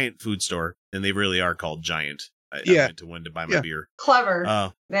a Giant food store, and they really are called Giant. I went to one to buy my beer.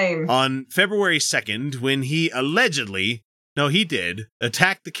 Clever name. On February 2nd, when he allegedly, he did,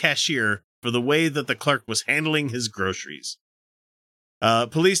 attack the cashier for the way that the clerk was handling his groceries.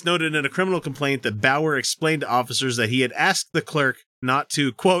 Police noted in a criminal complaint that Bauer explained to officers that he had asked the clerk not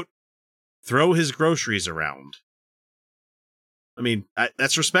to, quote, throw his groceries around. I mean,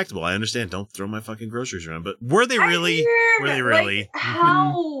 that's respectable. I understand. Don't throw my fucking groceries around. But were they really? Were they really? Like,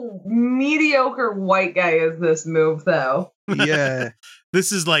 how mediocre white guy is this move, though? Yeah.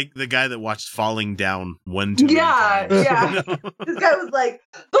 This is like the guy that watched Falling Down one too many Yeah. This guy was like,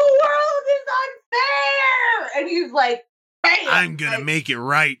 the world is unfair! And he's like, bam! I'm going to make it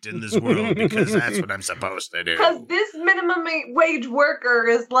right in this world because that's what I'm supposed to do. Because this minimum wage worker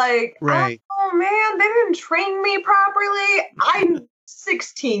is like, right. Oh man, they didn't train me properly. I'm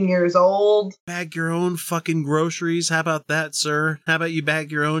 16 years old. Bag your own fucking groceries. How about that, sir? How about you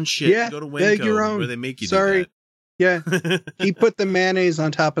bag your own shit? Yeah, Go to bag Winco your own. where they make you Sorry. do Yeah. that. He put the mayonnaise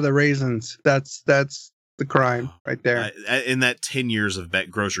on top of the raisins. That's the crime right there. In that 10 years of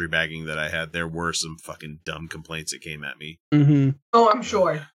grocery bagging that I had, there were some fucking dumb complaints that came at me. Mm-hmm. Oh, I'm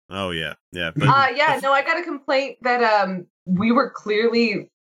sure. Oh, yeah. Yeah. I got a complaint that we were clearly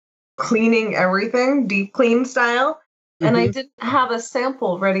cleaning everything, deep clean style, and I didn't have a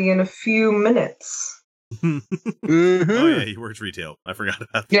sample ready in a few minutes. Oh, yeah, you worked retail. I forgot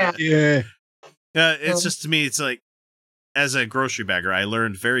about that. Yeah. It's just, to me, it's like, as a grocery bagger, I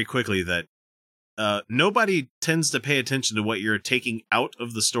learned very quickly that nobody tends to pay attention to what you're taking out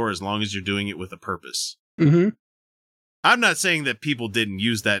of the store as long as you're doing it with a purpose. Mm-hmm. I'm not saying that people didn't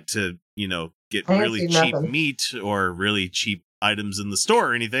use that to, get I ain't really seen cheap nothing. meat or really cheap items in the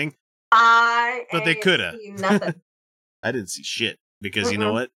store or anything. But they coulda. Nothing. I didn't see shit because you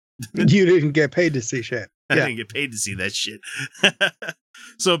know what? You didn't get paid to see shit. I Yeah. didn't get paid to see that shit.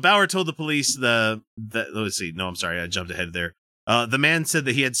 So Bauer told the police let's see. No, I'm sorry. I jumped ahead there. The man said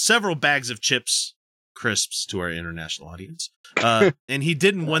that he had several bags of chips, crisps to our international audience, and he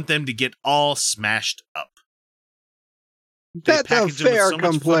didn't want them to get all smashed up. They That's a packaged them with fair so much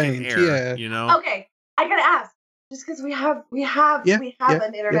fucking complaint. air, Yeah. Okay, I gotta ask, just because we have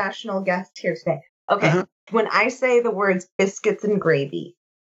an international guest here today. Okay, Uh-huh. when I say the words biscuits and gravy,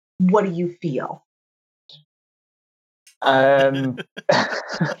 what do you feel? Okay,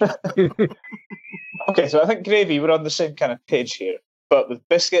 so I think gravy, we're on the same kind of page here. But with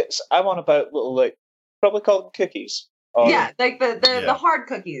biscuits, I'm on about little, probably call them cookies. Yeah, like the hard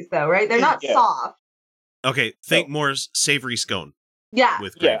cookies, though, right? They're not Yeah. soft. Okay, think more savory scone. Yeah.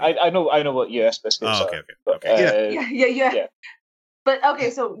 With gravy. I know what US biscuits Oh, are. okay. But, Yeah. But okay,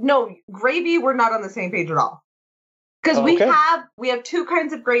 so no, gravy, we're not on the same page at all. Because Oh, we okay. have two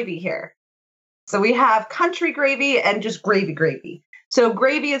kinds of gravy here. So we have country gravy and just gravy. So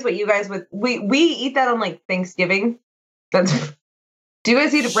gravy is what you guys we eat that on like Thanksgiving. That's Do you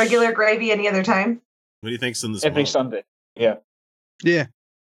guys eat regular gravy any other time? What do you think's in this? Every mug? Sunday. Yeah. Yeah.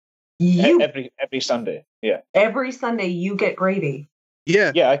 Every Sunday. Yeah. Every Sunday you get gravy.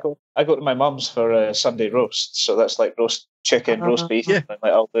 Yeah. Yeah, I go to my mum's for Sunday roast. So that's like roast chicken, roast beef, and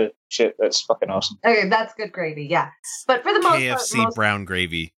like all the shit. That's fucking awesome. Okay, that's good gravy, yeah. But for the most KFC part, brown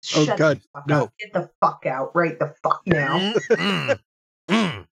gravy. Oh Shut God, the fuck no. up. Get the fuck out right the fuck now.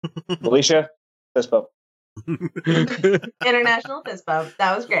 Alicia, fist bump. International fist bump.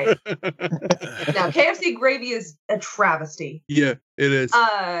 That was great. Now, KFC gravy is a travesty. Yeah, it is.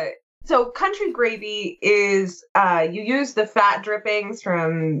 So country gravy is you use the fat drippings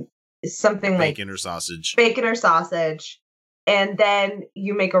from something like Bacon or sausage. and then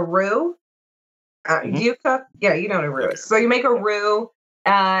you make a roux. Do you cook? Yeah, you know what a roux is. So you make a roux,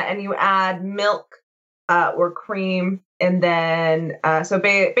 and you add milk or cream, and then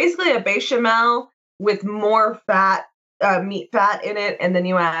basically a bechamel with more fat, meat fat in it, and then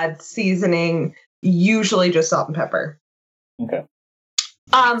you add seasoning, usually just salt and pepper. Okay.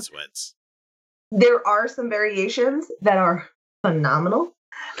 Sweats. There are some variations that are phenomenal,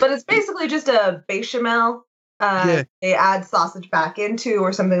 but it's basically just a bechamel. They add sausage back into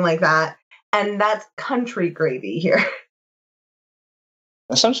or something like that, and that's country gravy here.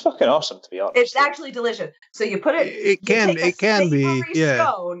 That sounds fucking awesome, to be honest. It's actually delicious. So you put it. It can be. Yeah.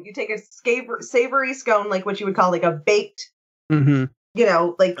 Scone. You take a savory scone, like what you would call like a baked. Mm-hmm.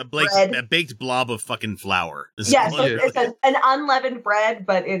 Like bread. A baked blob of fucking flour. Yeah, so it's an unleavened bread,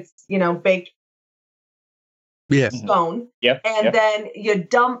 but it's baked scone. And then you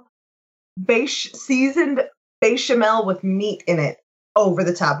dump seasoned bechamel with meat in it over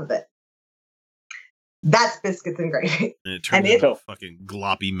the top of it. That's biscuits and gravy. And it turns into a fucking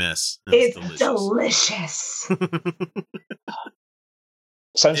gloppy mess. And It's delicious.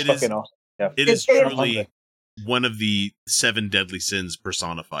 Sounds fucking awesome. Yeah. It is truly one of the 7 deadly sins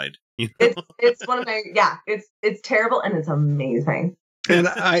personified. It's one of my it's terrible and it's amazing. And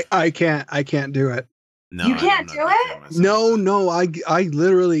I can't do it. No, you can't do it? No, I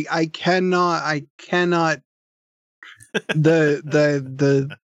literally I cannot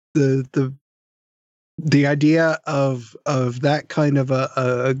the idea of that kind of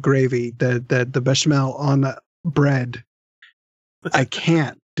a gravy, the bechamel on the bread, I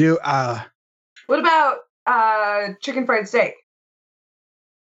can't do. What about chicken fried steak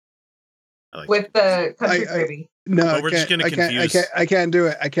with the country gravy? No, we're just gonna confuse. I can't do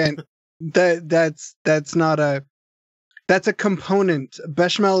it. I can't. That's not a. That's a component.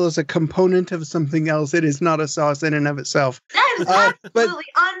 Bechamel is a component of something else. It is not a sauce in and of itself. That is absolutely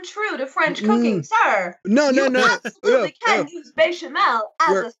untrue to French cooking, sir. No. You absolutely can use bechamel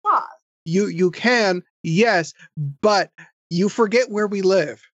as a sauce. You can, yes, but you forget where we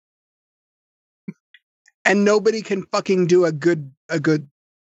live, and nobody can fucking do a good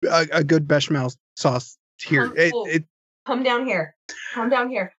bechamel sauce here. Come down here.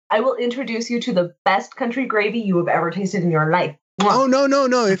 I will introduce you to the best country gravy you have ever tasted in your life. Oh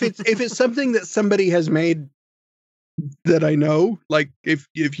no! If it's something that somebody has made that I know, like if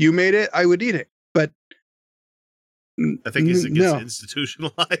you made it, I would eat it. But I think it gets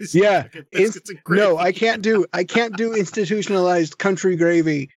institutionalized. Yeah, no, I can't do institutionalized country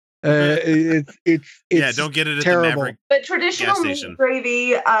gravy. It's don't get it at terrible. the Maverick. But traditional meat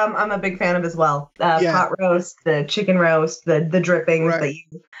gravy, I'm a big fan of as well. Pot roast, the chicken roast, the drippings that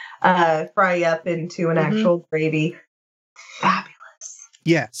you fry up into an actual gravy. Fabulous.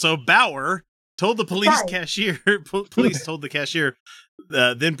 Yeah. So Bauer told the police police told the cashier,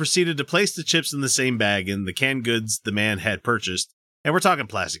 then proceeded to place the chips in the same bag in the canned goods the man had purchased. And we're talking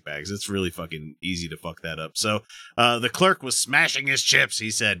plastic bags. It's really fucking easy to fuck that up. So the clerk was smashing his chips,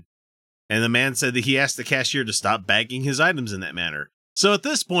 he said. And the man said that he asked the cashier to stop bagging his items in that manner. So at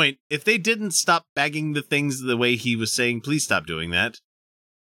this point, if they didn't stop bagging the things the way he was saying, please stop doing that,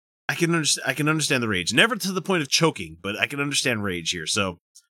 I can understand the rage. Never to the point of choking, but I can understand rage here. So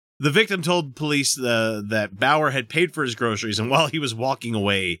the victim told police that Bauer had paid for his groceries, and while he was walking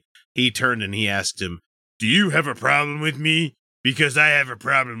away, he turned and he asked him, "Do you have a problem with me? Because I have a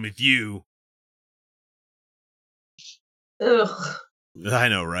problem with you." Ugh. I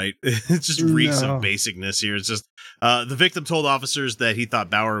know, right? It just reeks of basicness here. It's just, the victim told officers that he thought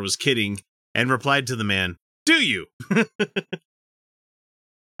Bauer was kidding and replied to the man, "Do you?"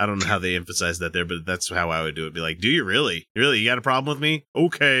 I don't know how they emphasize that there, but that's how I would do it. Be like, "Do you really? Really? You got a problem with me?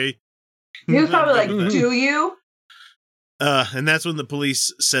 Okay." He was probably like, "Do you?" And that's when the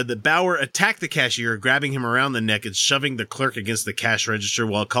police said that Bauer attacked the cashier, grabbing him around the neck and shoving the clerk against the cash register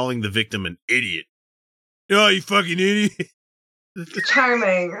while calling the victim an idiot. "Oh, you fucking idiot."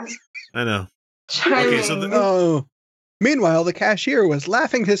 Charming. I know. Charming. Okay, so meanwhile, the cashier was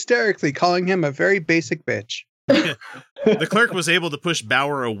laughing hysterically, calling him a very basic bitch. The clerk was able to push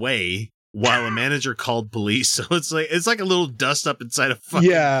Bauer away while a manager called police. So it's like a little dust up inside a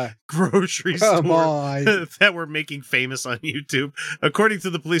fucking grocery store that we're making famous on YouTube. According to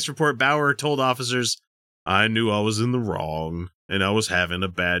the police report, Bauer told officers, "I knew I was in the wrong and I was having a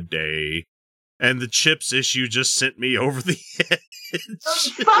bad day. And the chips issue just sent me over the edge." Those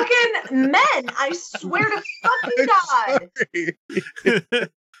fucking men! I swear to fucking God!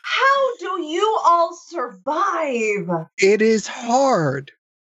 How do you all survive? It is hard.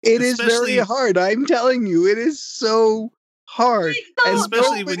 It is very hard. I'm telling you, it is so hard. And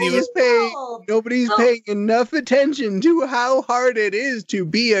especially when nobody's paying enough attention to how hard it is to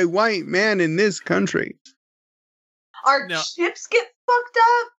be a white man in this country. Our chips get fucked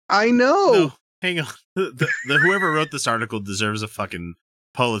up? I know. No, hang on. The whoever wrote this article deserves a fucking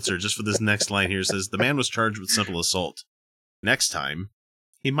Pulitzer just for this next line here. It says, "The man was charged with simple assault. Next time,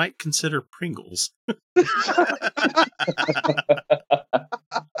 he might consider Pringles."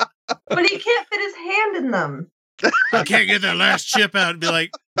 But he can't fit his hand in them. I can't get that last chip out and be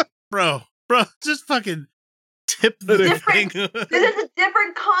like, bro, just fucking tip the thing. This is a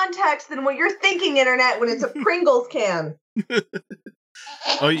different context than what you're thinking, Internet, when it's a Pringles can.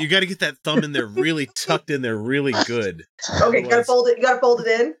 Oh, you got to get that thumb in there really tucked in there really good. Okay, you gotta fold it. You gotta fold it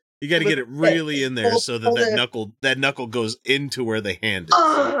in. You got to get it really in there so that that knuckle goes into where the hand is.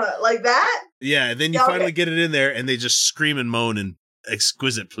 Like that? Yeah, and then you finally get it in there, and they just scream and moan in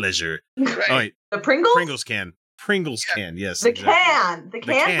exquisite pleasure. Right. Oh, wait. The Pringles? Pringles can, yes. The exactly. can. The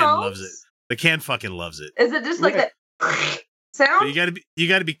can loves it. The can fucking loves it. Is it just like that sound? But you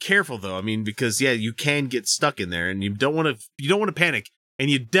gotta be careful though. I mean, because you can get stuck in there, and you don't want to panic, and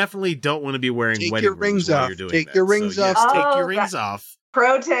you definitely don't want to be wearing wedding rings while you're doing that. Take your rings off. Take your rings off.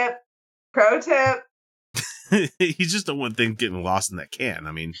 Pro tip. You just don't want things getting lost in that can.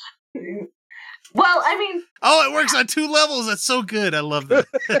 I mean, well, I mean, it works on 2 levels. That's so good. I love that.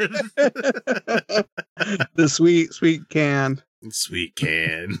 The sweet can. Sweet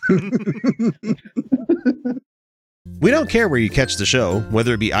can. We don't care where you catch the show,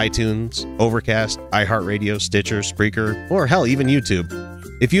 whether it be iTunes, Overcast, iHeartRadio, Stitcher, Spreaker, or hell, even YouTube.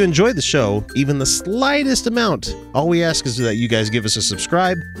 If you enjoy the show, even the slightest amount, all we ask is that you guys give us a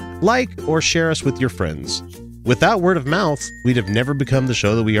subscribe, like, or share us with your friends. Without word of mouth, we'd have never become the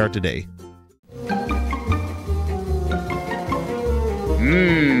show that we are today.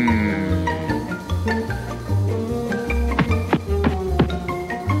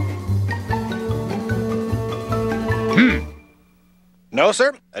 No,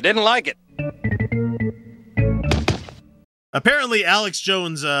 sir, I didn't like it. Apparently, Alex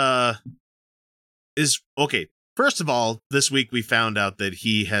Jones is okay. First of all, this week we found out that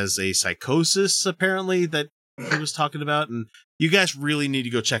he has a psychosis, apparently, that he was talking about. And you guys really need to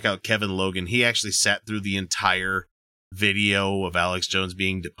go check out Kevin Logan. He actually sat through the entire video of Alex Jones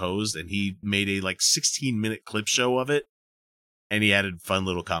being deposed, and he made a 16-minute clip show of it. And he added fun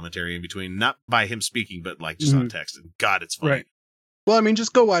little commentary in between, not by him speaking, but just on text. And God, it's funny. Right. Well, I mean,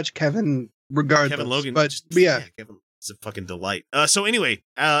 just go watch Kevin regardless. Kevin Logan. But yeah, Kevin, it's a fucking delight. So anyway,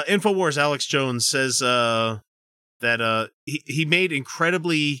 InfoWars Alex Jones says that he made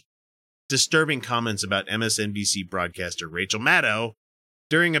incredibly disturbing comments about MSNBC broadcaster Rachel Maddow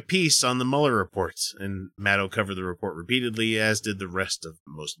during a piece on the Mueller report. And Maddow covered the report repeatedly, as did the rest of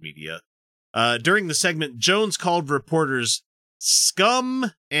most media. During the segment, Jones called reporters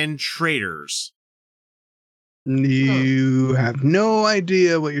scum and traitors. You have no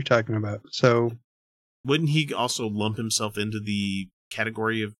idea what you're talking about. So, wouldn't he also lump himself into the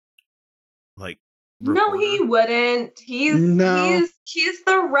category of like? No, he wouldn't. He's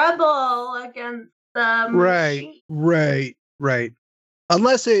the rebel against the right.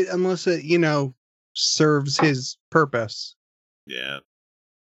 Unless it serves his purpose. Yeah.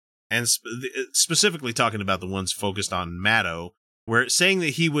 And specifically talking about the ones focused on Maddow, where it's saying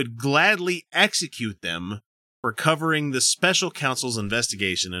that he would gladly execute them for covering the special counsel's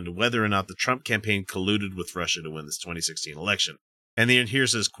investigation into whether or not the Trump campaign colluded with Russia to win this 2016 election. And then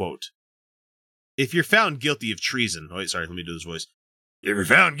here's his quote. If you're found guilty of treason... Oh, wait, sorry, let me do this voice. If you're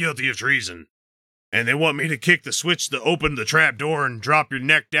found guilty of treason, and they want me to kick the switch to open the trap door and drop your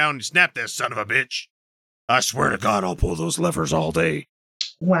neck down and snap that son of a bitch, I swear to God I'll pull those levers all day.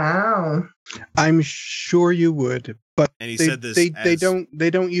 Wow. I'm sure you would, but and he they, said this they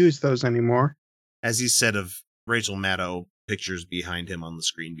don't use those anymore. As he said of Rachel Maddow, pictures behind him on the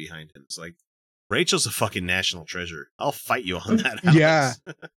screen behind him. It's like, Rachel's a fucking national treasure. I'll fight you on that. Alex. Yeah.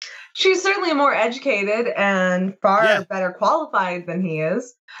 She's certainly more educated and far better qualified than he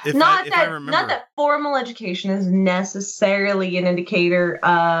is. Not that formal education is necessarily an indicator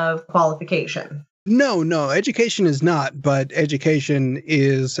of qualification. No, education is not, but education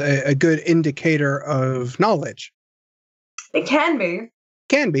is a good indicator of knowledge. It can be.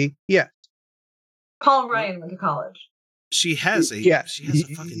 Can be, yeah. Paul Ryan went to college. She has a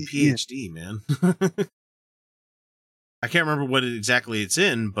fucking PhD, man. I can't remember what exactly it's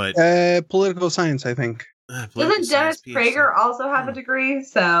in, but political science, I think. Doesn't Dennis Prager also have a degree?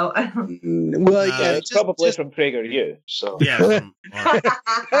 So, well, yeah, it's probably from PragerU. So, yeah.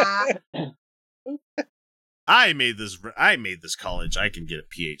 I made this college. I can get a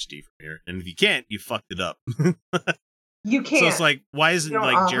PhD from here, and if you can't, you fucked it up. You can't. So it's like, why isn't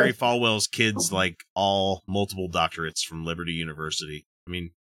like Jerry Falwell's kids like all multiple doctorates from Liberty University? I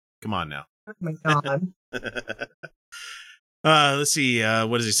mean, come on now. Oh my God. Let's see.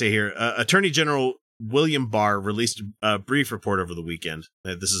 What does he say here? Attorney General William Barr released a brief report over the weekend.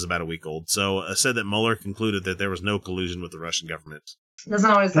 This is about a week old. So said that Mueller concluded that there was no collusion with the Russian government. That's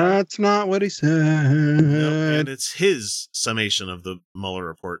not what he said. No, and it's his summation of the Mueller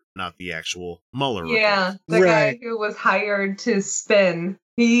report, not the actual Mueller report. Yeah, the guy who was hired to spin.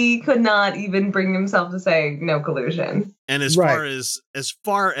 He could not even bring himself to say no collusion. And as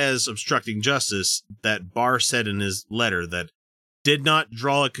far as obstructing justice, that Barr said in his letter that did not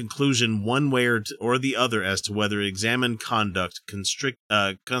draw a conclusion one way or the other as to whether examined conduct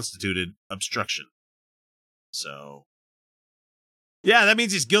constituted obstruction. So, yeah, that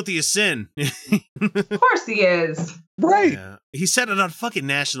means he's guilty of sin. Of course he is. Right. Yeah. He said it on fucking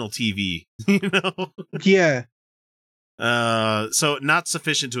national TV, you know? Yeah. So not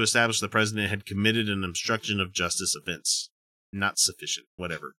sufficient to establish the president had committed an obstruction of justice offense. Not sufficient.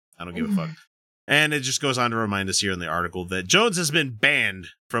 Whatever. I don't give a fuck. And it just goes on to remind us here in the article that Jones has been banned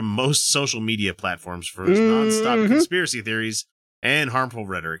from most social media platforms for his nonstop conspiracy theories and harmful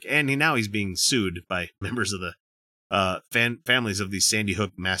rhetoric. And now he's being sued by members of the families of the Sandy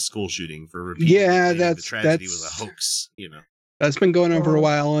Hook mass school shooting for repeating the tragedy was a hoax. You know, that's been going on for a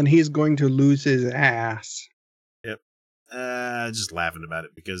while, and he's going to lose his ass. Yep. Just laughing about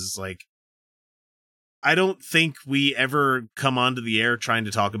it because it's like, I don't think we ever come onto the air trying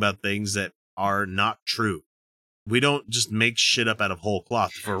to talk about things that are not true. We don't just make shit up out of whole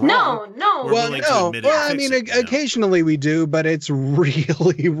cloth. For wrong, no. Well, I mean, occasionally we do, but it's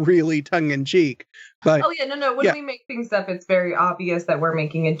really, really tongue in cheek. But no. When we make things up, it's very obvious that we're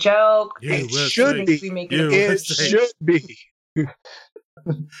making a joke. It should be. It should be.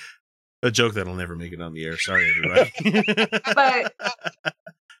 A joke that'll never make it on the air. Sorry, everybody. But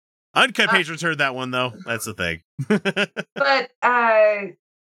Uncut patrons heard that one though. That's the thing. But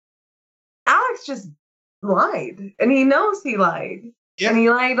Alex just lied, and he knows he lied. Yeah. And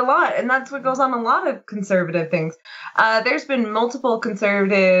he lied a lot, and that's what goes on a lot of conservative things. There's been multiple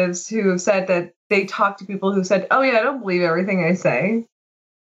conservatives who have said that they talk to people who said, "Oh yeah, I don't believe everything I say."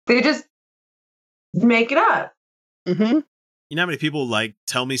 They just make it up. Mm-hmm. You know how many people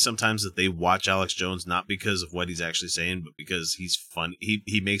tell me sometimes that they watch Alex Jones not because of what he's actually saying, but because he's fun.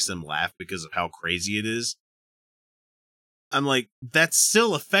 He makes them laugh because of how crazy it is. I'm like, that's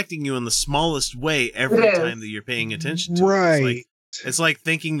still affecting you in the smallest way every time that you're paying attention to it. Right. It's like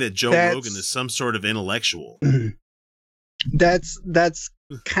thinking that Joe Rogan is some sort of intellectual. That's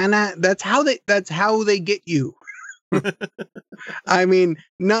how they get you. I mean,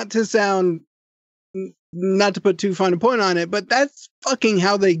 not to put too fine a point on it, but that's fucking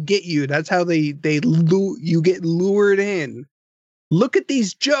how they get you. That's how you get lured in. look at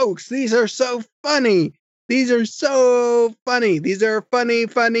these jokes. These are so funny. These are so funny. These are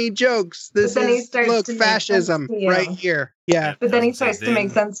funny jokes. This is, look, fascism right here. Yeah. But then he starts to make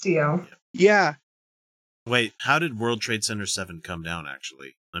sense to you. Yeah. Wait, how did World Trade Center 7 come down,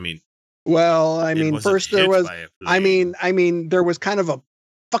 actually? I mean... Well, I mean, first there was... I mean, there was kind of a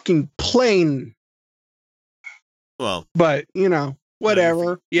fucking plane. Well... But, you know,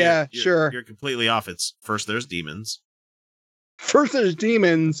 whatever. Yeah, sure. You're completely off. It's first there's demons. First there's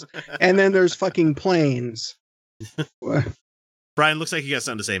demons, and then there's fucking planes. Brian, looks like you got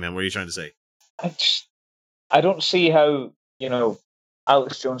something to say, man. What are you trying to say? I don't see how, you know,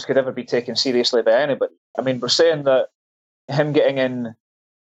 Alex Jones could ever be taken seriously by anybody. I mean, we're saying that him getting in,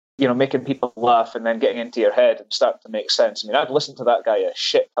 you know, making people laugh and then getting into your head and starting to make sense. I mean, I'd listen to that guy a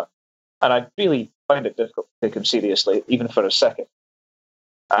shit ton, and I really find it difficult to take him seriously, even for a second.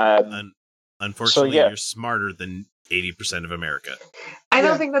 Unfortunately, you're smarter than 80% of America. I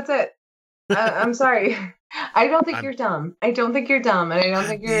don't think that's it. I'm sorry. I don't think you're dumb. I don't think you're dumb, and I don't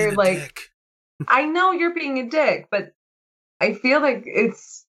think you're like... Dick. I know you're being a dick, but I feel like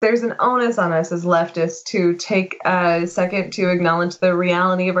there's an onus on us as leftists to take a second to acknowledge the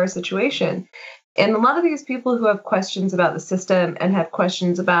reality of our situation. And a lot of these people who have questions about the system and have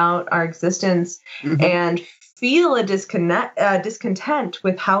questions about our existence and feel a discontent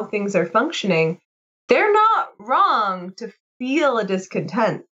with how things are functioning, they're not wrong to feel a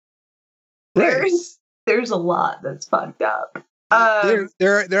discontent. There's a lot that's fucked up. There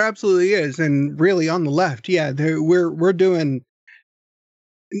absolutely is, and really on the left, yeah, we're doing,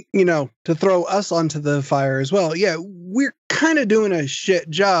 you know, to throw us onto the fire as well. Yeah, we're kind of doing a shit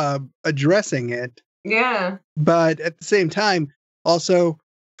job addressing it. Yeah, but at the same time, also,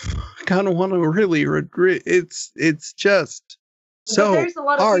 I kind of want to really regret. It's just so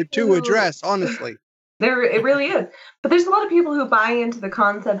hard to address, honestly. It really is. But there's a lot of people who buy into the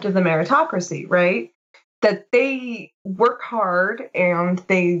concept of the meritocracy, right? That they work hard and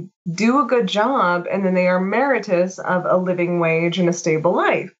they do a good job, and then they are meritorious of a living wage and a stable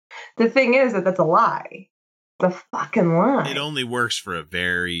life. The thing is that that's a lie. The fucking lie. It only works for a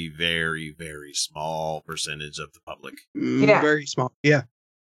very, very, very small percentage of the public. Yeah. Very small. Yeah.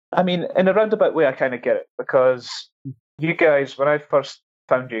 I mean, in a roundabout way, I kind of get it, because you guys, when I first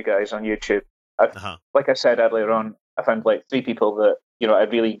found you guys on YouTube, like I said earlier on, I found like 3 people that, you know, I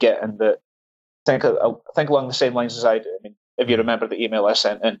really get and that think along the same lines as I do. I mean, if you remember the email I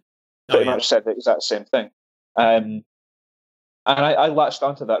sent in, pretty much said the exact same thing. And I latched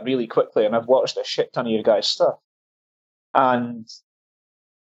onto that really quickly, and I've watched a shit ton of your guys' stuff. And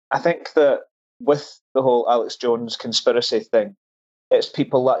I think that with the whole Alex Jones conspiracy thing, it's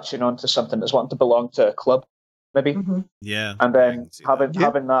people latching onto something that's wanting to belong to a club, maybe. Yeah. And then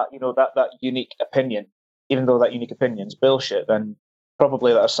having that, you know, that unique opinion, even though that unique opinion's bullshit, then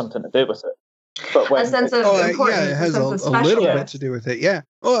probably that has something to do with it. But when a sense of importance, yeah, it has a little bit to do with it. Yeah.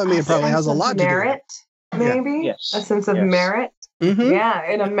 Oh, I mean, it probably has a lot to do with it. Maybe a sense of merit. Yeah,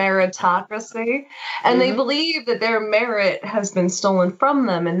 in a meritocracy. And they believe that their merit has been stolen from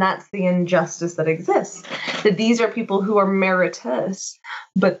them, and that's the injustice that exists. That these are people who are meritorious,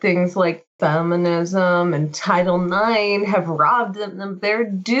 but things like feminism and Title IX have robbed them of their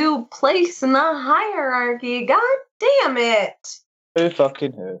due place in the hierarchy. God damn it! Who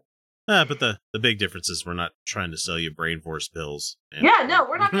fucking who? But the big difference is we're not trying to sell you brain force pills. Yeah, no,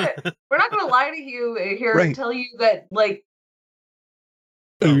 we're not gonna lie to you here and tell you that, like,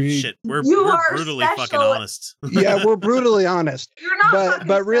 oh shit, we're brutally fucking honest. Yeah, we're brutally honest. You're not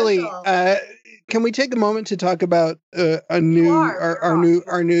but really, can we take a moment to talk about our new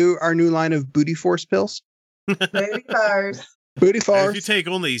line of booty force pills? Booty force. Booty force. If you take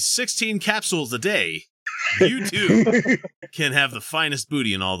only 16 capsules a day, you too can have the finest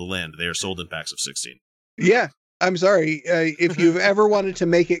booty in all the land. They are sold in packs of 16. Yeah, I'm sorry. If you've ever wanted to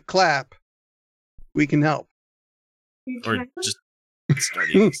make it clap, we can help. Or just start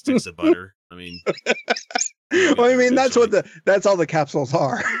eating sticks of butter. I mean, well, I mean that's all the capsules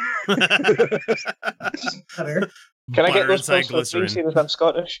are. Butter. Can I get those pills for free, seeing as I'm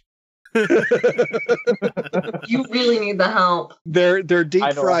Scottish? You really need the help. They're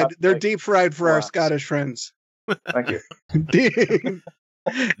deep fried. They're deep fried for our Scottish friends. Thank you.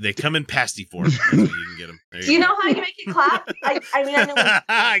 They come in pasty form. That's where you can get them. Do you know how you make it clap? I mean, I know.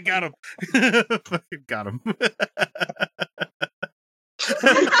 I got him. Fucking got him.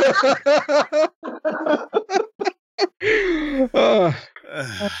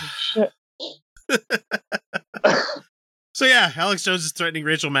 Shit. So yeah, Alex Jones is threatening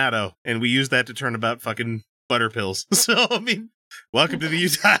Rachel Maddow, and we use that to turn about fucking butter pills. So I mean, welcome to the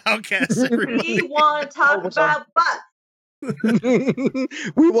Utah Outcasts, everybody. We want to talk about butts.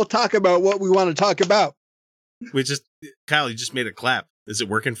 We will talk about what we want to talk about. Kyle, you just made a clap. Is it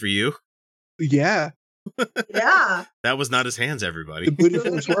working for you? Yeah. Yeah. That was not his hands, everybody. The Booty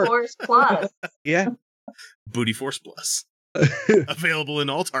Force Force Plus. Yeah. Booty Force Plus. Available in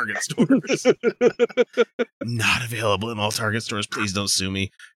all Target stores. Not available in all Target stores. Please don't sue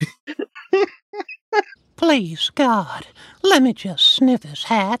me. Please, God, let me just sniff his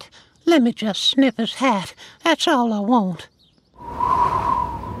hat. Let me just sniff his hat. That's all I want.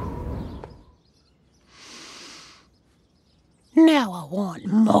 Now I want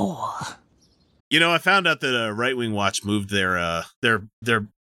more. You know, I found out that Right Wing Watch moved their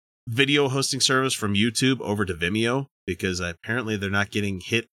video hosting service from YouTube over to Vimeo because apparently they're not getting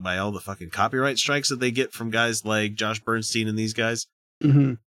hit by all the fucking copyright strikes that they get from guys like Josh Bernstein and these guys.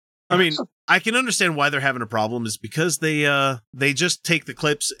 Mm-hmm. I mean, I can understand why they're having a problem is because they just take the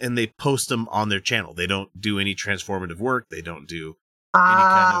clips and they post them on their channel. They don't do any transformative work. They don't do any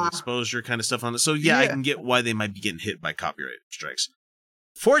kind of exposure kind of stuff on it. So yeah, I can get why they might be getting hit by copyright strikes.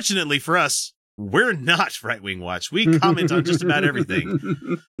 Fortunately for us, we're not Right Wing Watch. We comment on just about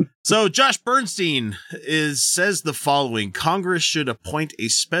everything. So Josh Bernstein says the following: Congress should appoint a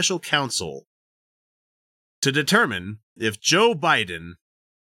special counsel to determine if Joe Biden,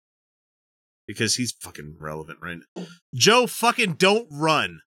 because he's fucking relevant right now. Joe, fucking don't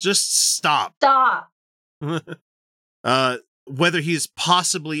run. Just stop. Stop. Whether he's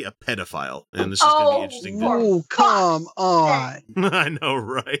possibly a pedophile. And this is going to be interesting. Oh, come on. I know,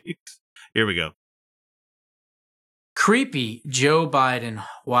 right? Here we go. Creepy Joe Biden.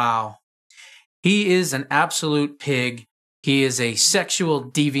 Wow. He is an absolute pig. He is a sexual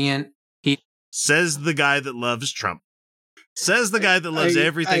deviant. He says the guy that loves Trump. Says the guy that loves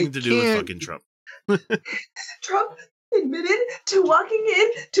everything to do with fucking Trump. Trump admitted to walking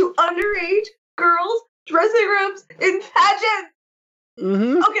in to underage girls' dressing rooms in pageants.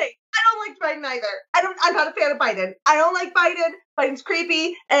 Mm-hmm. Okay, I don't like Biden either. I'm not a fan of Biden. I don't like Biden. Biden's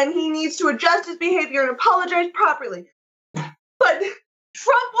creepy, and he needs to adjust his behavior and apologize properly. But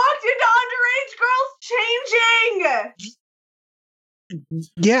Trump walked into underage girls changing.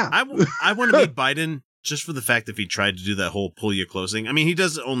 Yeah. I want to be Biden just for the fact that if he tried to do that whole pull you close thing. I mean, he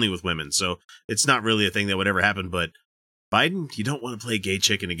does it only with women, so it's not really a thing that would ever happen. But Biden, you don't want to play gay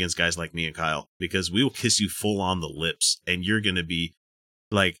chicken against guys like me and Kyle, because we will kiss you full on the lips, and you're going to be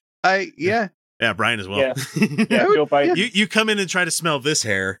like... Yeah, Brian as well. Yeah, Joe Biden. You come in and try to smell this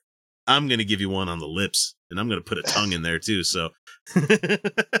hair, I'm going to give you one on the lips, and I'm going to put a tongue in there too, so... He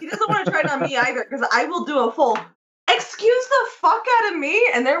doesn't want to try it on me either, because I will do a full... Excuse the fuck out of me,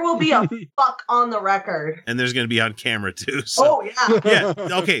 and there will be a fuck on the record. And there's going to be on camera, too. So. Oh, yeah. Yeah,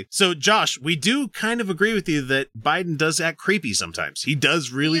 okay. So, Josh, we do kind of agree with you that Biden does act creepy sometimes. He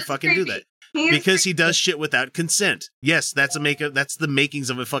does really fucking do that. Because he does shit without consent. Yes, that's the makings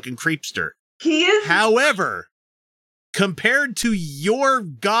of a fucking creepster. He is. However, compared to your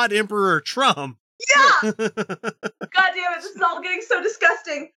God Emperor Trump... Yeah! God damn it, this is all getting so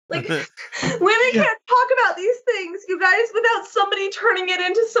disgusting. Like, women can't talk about these things, you guys, without somebody turning it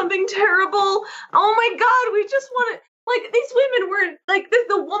into something terrible. Oh my God, we just want to... Like, these women were, like,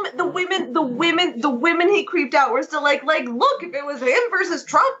 the women he creeped out were still like, look, if it was him versus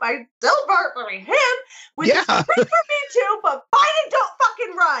Trump, I'd still vote for him, which is great for me too, but Biden don't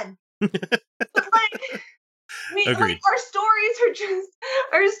fucking run. Like... Agreed. Like, our stories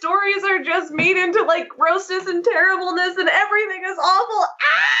are just made into like grossness and terribleness, and everything is awful.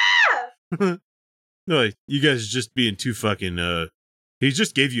 Ah! No, you guys are just being too fucking. He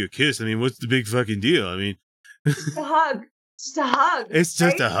just gave you a kiss. I mean, what's the big fucking deal? I mean, just a hug. Just a hug. It's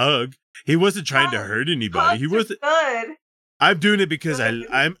just a hug. He wasn't trying to hurt anybody. He wasn't. Good. I'm doing it because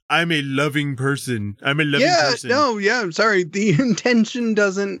I'm a loving person. I'm a loving person. I'm sorry. The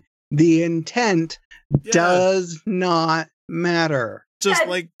intent does not matter. Just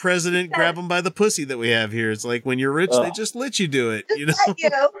like President grab him by the pussy that we have here. It's like when you're rich, they just let you do it. You know?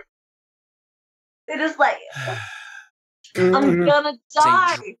 They just let you. I'm gonna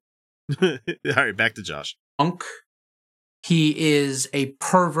die. All right, back to Josh. He is a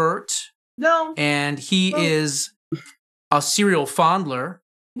pervert. No. And he is a serial fondler.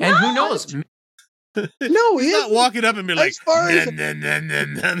 And who knows? No, he's not walking up and be like, he's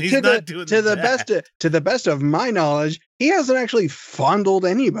not doing to the best of my knowledge, he hasn't actually fondled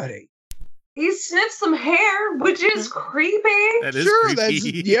anybody. He sniffed some hair, which is creepy. That is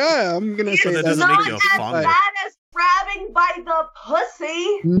creepy. I'm gonna say that doesn't make you a fondler. Not as bad as grabbing by the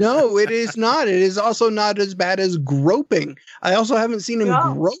pussy. No, it is not. It is also not as bad as groping. I also haven't seen him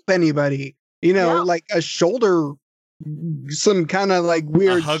grope anybody. Like a shoulder some kind of like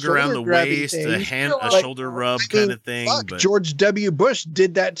weird a hug around the waist, a shoulder rub kind of thing. Fuck, but George W. Bush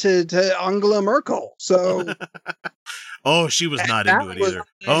did that to Angela Merkel. So, oh, she was not into it either.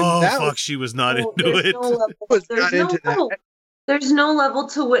 She was not into it. There's no level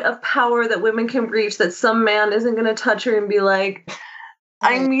of power that women can reach that some man isn't going to touch her and be like,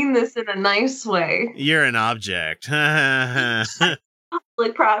 I mean this in a nice way. You're an object. Public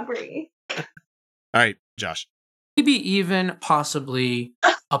property. All right, Josh. Maybe even possibly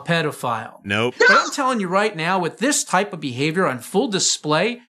a pedophile. Nope. But I'm telling you right now, with this type of behavior on full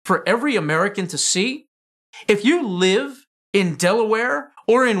display for every American to see, if you live in Delaware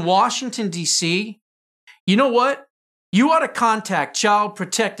or in Washington, D.C., you know what? You ought to contact Child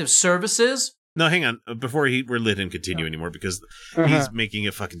Protective Services. No, hang on. Before we're let him continue anymore, because he's making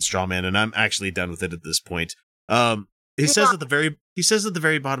a fucking straw man, and I'm actually done with it at this point. He says at the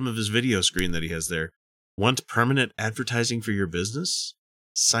very bottom of his video screen that he has there, want permanent advertising for your business?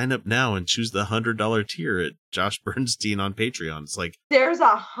 Sign up now and choose the $100 tier at Josh Bernstein on Patreon. It's like, there's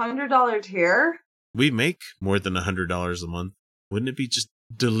 $100 tier? We make more than $100 a month. Wouldn't it be just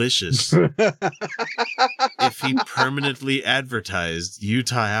delicious if he permanently advertised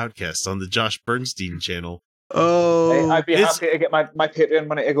Utah Outcast on the Josh Bernstein channel? Oh, hey, I'd be happy to get my Patreon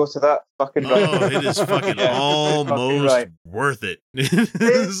money to go to that. Fucking right. Oh, it is fucking almost worth it. It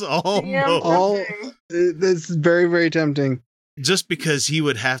is almost. This is very, very tempting. Just because he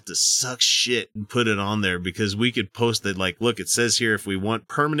would have to suck shit and put it on there, because we could post it like, look, it says here if we want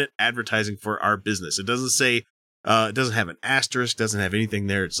permanent advertising for our business. It doesn't say, it doesn't have an asterisk, doesn't have anything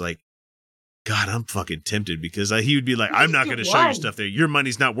there. It's like, God, I'm fucking tempted, because he would be like, I'm not going to show you stuff there. Your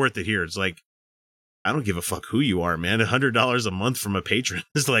money's not worth it here. It's like, I don't give a fuck who you are, man. $100 a month from a patron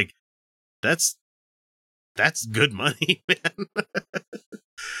is like, that's good money, man.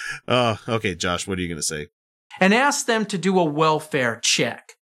 Okay, Josh, what are you going to say? And ask them to do a welfare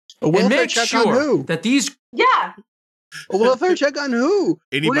check. A welfare and make check sure on who? that these... Yeah. A welfare check on who?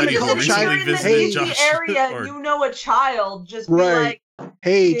 Anybody who recently visited Josh. Area, you know a child, just be like,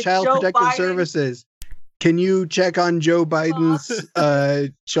 hey, Child Joe Protective Biden. Services, can you check on Joe Biden's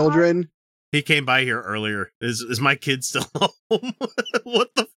children? He came by here earlier. Is my kid still home?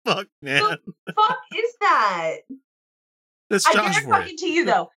 What the fuck, man? What the fuck is that? That's I Josh guarantee for it. to you,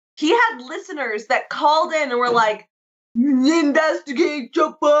 though. He had listeners that called in and were like, investigate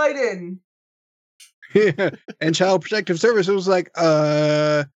Joe Biden. And Child Protective Services was like,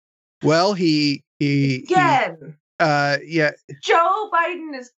 well, he yeah. Joe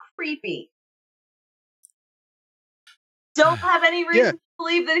Biden is creepy. Don't have any reason to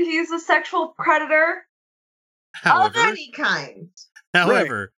believe that he's a sexual predator of any kind.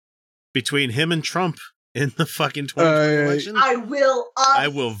 However, between him and Trump in the fucking 2020 election, I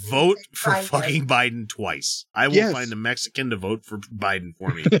will vote for fucking Biden twice. I will find a Mexican to vote for Biden for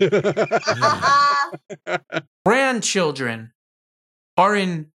me. Grandchildren are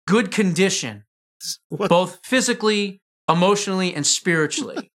in good condition, both physically, emotionally, and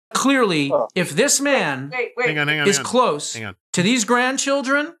spiritually. Clearly, if this man is close to these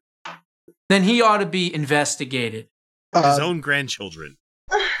grandchildren, then he ought to be investigated. His own grandchildren.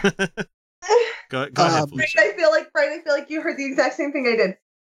 Go ahead, Felicia. I feel like you heard the exact same thing I did.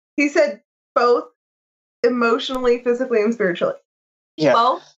 He said both emotionally, physically, and spiritually. Yeah.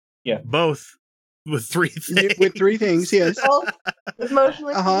 Both? Yeah. Both. With three things. With three things, yes. Both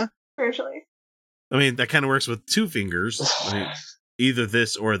emotionally, spiritually. I mean, that kind of works with two fingers. I mean, either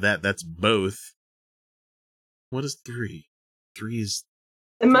this or that. That's both. What is three? Three is...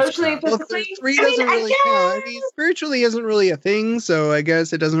 Emotionally, well, physically. Three doesn't really count. I mean, spiritually isn't really a thing, so I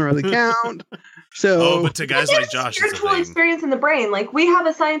guess it doesn't really count. So, but to guys like Josh, spiritual experience in the brain. Like, we have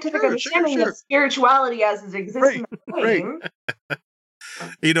a scientific understanding of spirituality as it exists in the brain.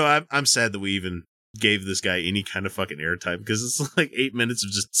 You know, I'm sad that we even gave this guy any kind of fucking airtime, because it's like 8 minutes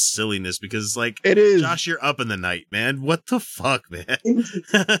of just silliness. Because it's like, it is. Josh, you're up in the night, man. What the fuck, man?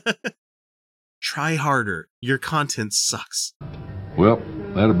 Try harder. Your content sucks. Well,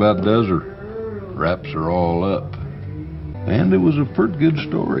 that about does her. Wraps are all up. And it was a pretty good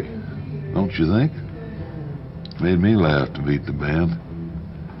story, don't you think? Made me laugh to beat the band.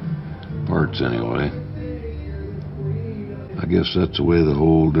 Parts, anyway. I guess that's the way the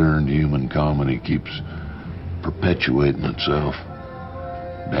whole darned human comedy keeps perpetuating itself.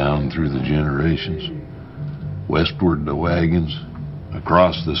 Down through the generations. Westward the wagons.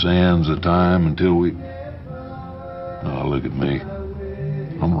 Across the sands of time until we... Oh, look at me.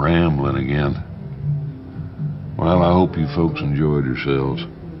 I'm rambling again. Well, I hope you folks enjoyed yourselves.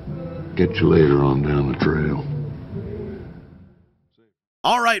 Catch you later on down the trail.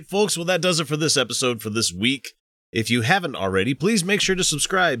 All right, folks. Well, that does it for this episode for this week. If you haven't already, please make sure to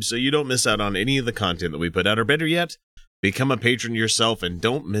subscribe so you don't miss out on any of the content that we put out, or better yet, become a patron yourself and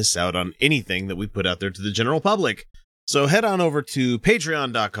don't miss out on anything that we put out there to the general public. So head on over to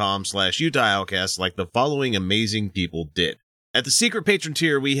patreon.com/UtahOutcast like the following amazing people did. At the secret patron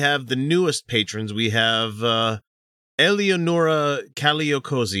tier, we have the newest patrons. We have Eleonora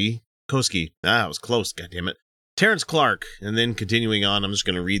Kaliokoski. I was close, goddammit. Terrence Clark, and then continuing on, I'm just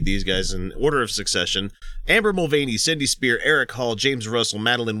going to read these guys in order of succession. Amber Mulvaney, Cindy Spear, Eric Hall, James Russell,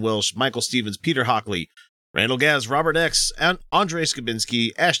 Madeline Welsh, Michael Stevens, Peter Hockley, Randall Gaz, Robert X, Andre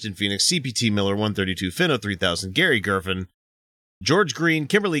Skabinski, Ashton Phoenix, CPT Miller 132, Finno 3000, Gary Gerfin, George Green,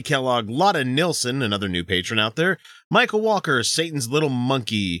 Kimberly Kellogg, Lotta Nilsson, another new patron out there, Michael Walker, Satan's Little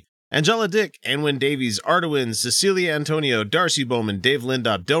Monkey, Angela Dick, Anwin Davies, Arduin, Cecilia Antonio, Darcy Bowman, Dave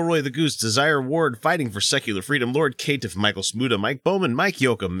Lindop, Delroy the Goose, Desire Ward, Fighting for Secular Freedom, Lord Caitiff, Michael Smuda, Mike Bowman, Mike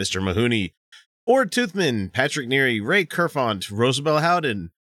Yoakum, Mr. Mahoney, Ord Toothman, Patrick Neary, Ray Kerfont, Rosabelle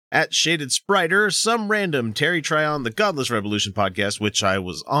Howden, at Shaded Spriter, Some Random, Terry Tryon, the Godless Revolution podcast, which I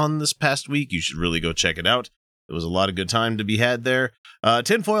was on this past week. You should really go check it out. There was a lot of good time to be had there.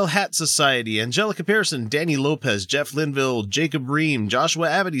 Tinfoil Hat Society, Angelica Pearson, Danny Lopez, Jeff Linville, Jacob Ream, Joshua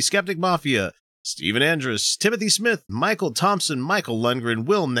Abity, Skeptic Mafia, Stephen Andrus, Timothy Smith, Michael Thompson, Michael Lundgren,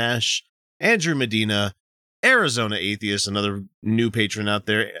 Will Nash, Andrew Medina, Arizona Atheist, another new patron out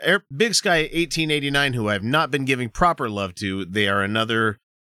there, Big Sky 1889, who I've not been giving proper love to. They are another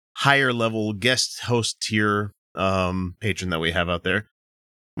higher level guest host tier patron that we have out there.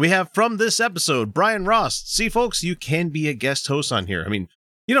 We have from this episode, Brian Ross. See, folks, you can be a guest host on here. I mean,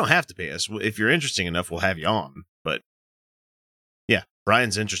 you don't have to pay us. If you're interesting enough, we'll have you on. But yeah,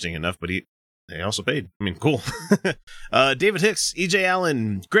 Brian's interesting enough, but he also paid. I mean, cool. David Hicks, EJ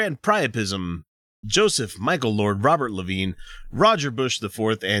Allen, Grand Priapism, Joseph, Michael Lord, Robert Levine, Roger Bush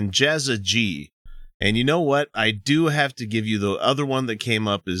IV, and Jazza G. And you know what? I do have to give you the other one that came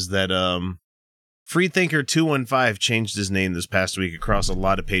up is that Freethinker 215 changed his name this past week across a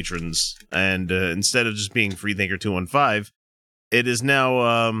lot of patrons, and instead of just being Freethinker 215, it is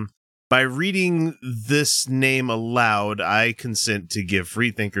now, by reading this name aloud, I consent to give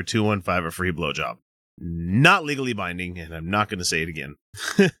Freethinker 215 a free blowjob. Not legally binding, and I'm not going to say it again.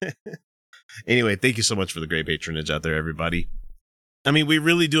 Anyway, thank you so much for the great patronage out there, everybody. I mean, we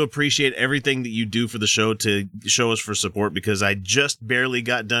really do appreciate everything that you do for the show to show us for support, because I just barely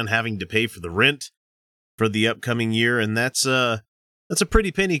got done having to pay for the rent for the upcoming year, and that's a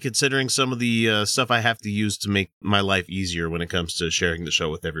pretty penny considering some of the stuff I have to use to make my life easier when it comes to sharing the show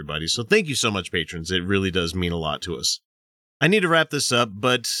with everybody. So thank you so much, patrons. It really does mean a lot to us. I need to wrap this up,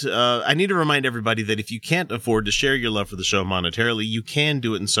 but I need to remind everybody that if you can't afford to share your love for the show monetarily, you can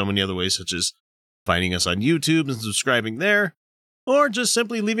do it in so many other ways, such as finding us on YouTube and subscribing there, or just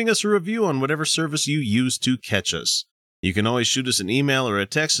simply leaving us a review on whatever service you use to catch us. You can always shoot us an email or a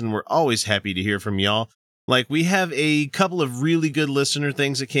text, and we're always happy to hear from y'all. Like, we have a couple of really good listener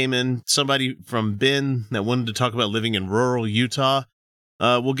things that came in. Somebody from Ben that wanted to talk about living in rural Utah.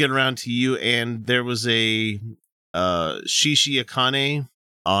 We'll get around to you. And there was a Shishi Akane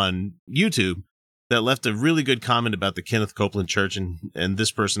on YouTube that left a really good comment about the Kenneth Copeland Church. And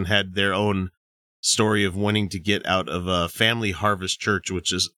this person had their own story of wanting to get out of a Family Harvest Church,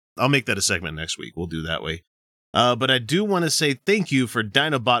 which is, I'll make that a segment next week. We'll do that way. But I do want to say thank you for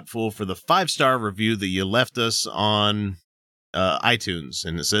Dinobotful for the 5-star review that you left us on iTunes.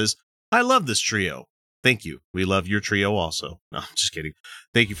 And it says, I love this trio. Thank you. We love your trio also. No, just kidding.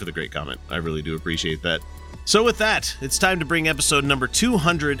 Thank you for the great comment. I really do appreciate that. So with that, it's time to bring episode number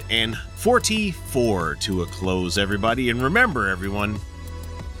 244 to a close, everybody. And remember, everyone,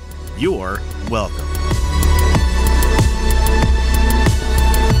 you're welcome.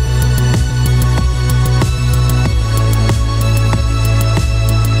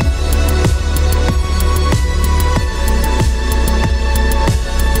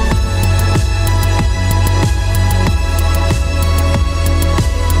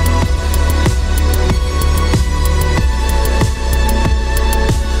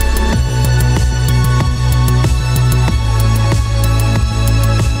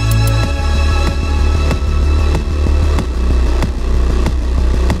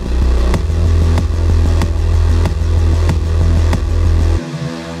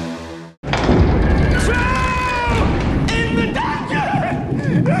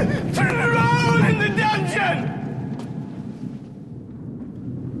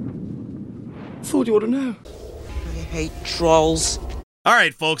 Thought you ought to know. I hate trolls. All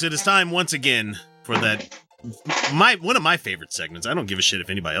right, folks, it is time once again for that one of my favorite segments. I don't give a shit if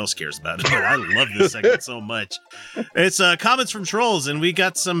anybody else cares about it, but I love this segment so much. It's comments from trolls, and we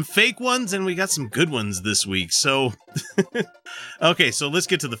got some fake ones and we got some good ones this week. So, okay, so let's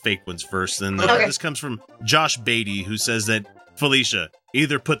get to the fake ones first. And this comes from Josh Beatty, who says that Felicia,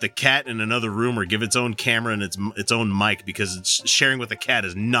 either put the cat in another room or give its own camera and its own mic, because it's sharing with a cat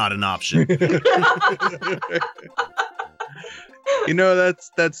is not an option. You know, that's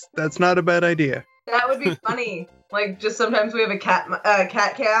not a bad idea. That would be funny. Like, just sometimes we have a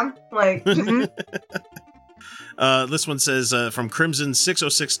cat cam. Like, this one says from Crimson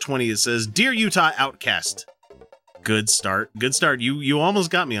 60620. It says, "Dear Utah Outcast." Good start. Good start. You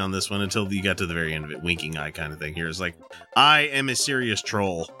almost got me on this one until you got to the very end of it. Winking eye kind of thing. Here is like, I am a serious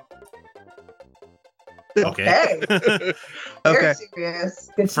troll. Okay. Very serious.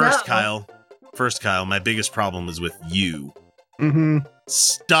 Good First, Kyle, my biggest problem is with you. Mm-hmm.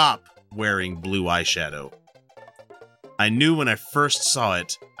 Stop wearing blue eyeshadow. I knew when I first saw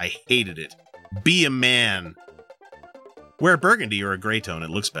it, I hated it. Be a man. Wear burgundy or a gray tone. It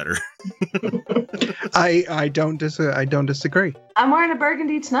looks better. I don't disagree. I'm wearing a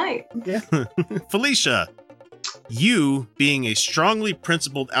burgundy tonight. Yeah. Felicia, you being a strongly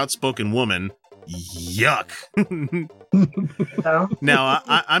principled, outspoken woman, yuck. No. Now,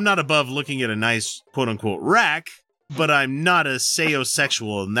 I'm not above looking at a nice quote-unquote rack, but I'm not a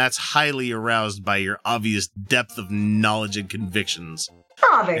saosexual, and that's highly aroused by your obvious depth of knowledge and convictions.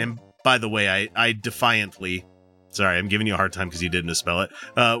 And by the way, I defiantly, sorry, I'm giving you a hard time because you didn't misspell it,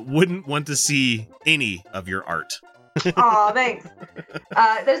 wouldn't want to see any of your art. Aw, thanks.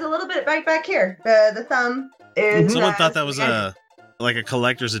 There's a little bit back here. The thumb is... Someone thought that was like a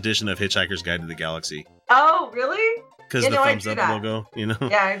collector's edition of Hitchhiker's Guide to the Galaxy. Oh, really? Because the thumbs up logo, you know?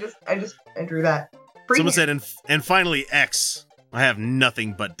 Yeah, I drew that. Someone said, and finally, X, I have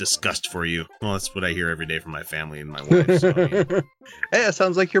nothing but disgust for you. Well, that's what I hear every day from my family and my wife. So, Hey, it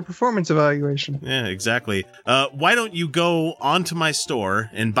sounds like your performance evaluation. Yeah, exactly. Why don't you go onto my store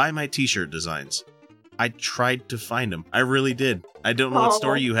and buy my t-shirt designs? I tried to find them. I really did. I don't know what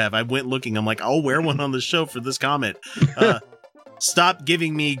store you have. I went looking. I'm like, I'll wear one on the show for this comment. Stop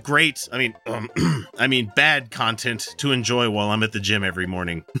giving me bad content to enjoy while I'm at the gym every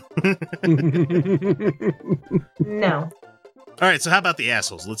morning. No. All right, so how about the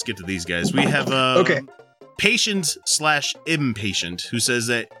assholes? Let's get to these guys. We have Patient/Impatient, who says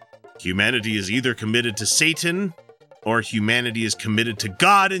that humanity is either committed to Satan or humanity is committed to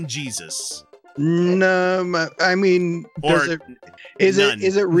God and Jesus. No, I mean, is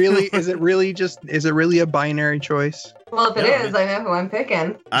it really a binary choice? Well, if it is, I know who I'm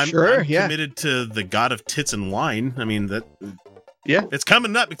picking. I'm committed to the God of tits and wine. I mean, it's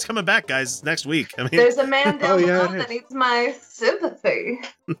coming up. It's coming back, guys, next week. I mean, there's a man down below that needs my sympathy.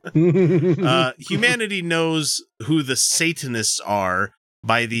 Humanity knows who the Satanists are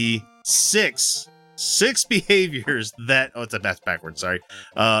by the six behaviors that that's backwards, sorry.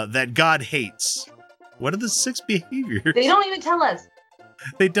 That God hates. What are the 6 behaviors? They don't even tell us.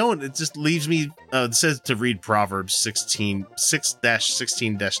 They don't. It just leaves me. It says to read Proverbs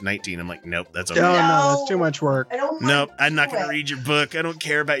 6-16-19. I'm like, nope, that's okay. No, that's too much work. Nope, I'm not going to read your book. I don't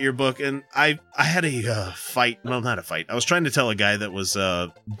care about your book. And I had a fight. Well, not a fight. I was trying to tell a guy that was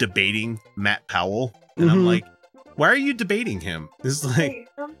debating Matt Powell, and I'm like, why are you debating him? It's like,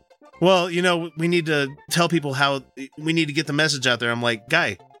 well, you know, we need to tell people how we need to get the message out there. I'm like,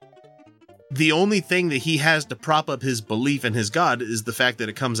 guy, the only thing that he has to prop up his belief in his God is the fact that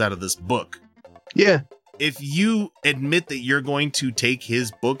it comes out of this book. Yeah. If you admit that you're going to take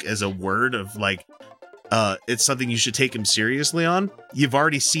his book as a word of like, it's something you should take him seriously on, you've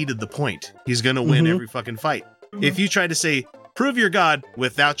already ceded the point. He's going to win every fucking fight. If you try to say, prove your God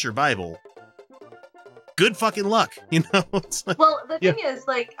without your Bible, good fucking luck, you know? It's like, well, the thing is,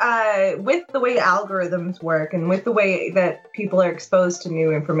 like, with the way algorithms work and with the way that people are exposed to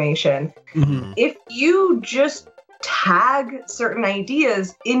new information, if you just tag certain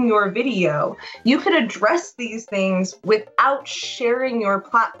ideas in your video, you could address these things without sharing your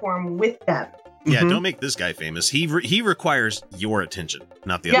platform with them. Yeah, don't make this guy famous. He requires your attention,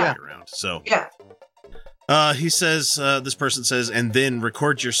 not the other way around. So yeah. He says, this person says, and then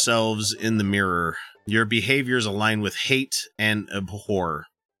record yourselves in the mirror. Your behaviors align with hate and abhor.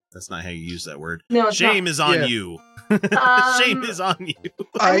 That's not how you use that word. No, it's Shame not. is on you. Shame is on you.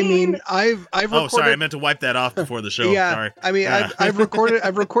 I mean, I've recorded... Oh, sorry, I meant to wipe that off before the show. Yeah, sorry. I mean, I've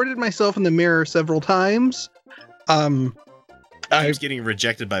recorded myself in the mirror several times. It's getting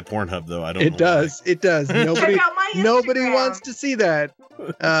rejected by Pornhub, though. I don't know. It does. Nobody, Check out my Instagram. Nobody wants to see that.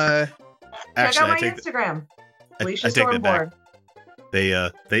 Check out my Instagram. I take that back.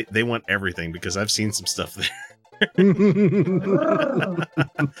 They want everything because I've seen some stuff there.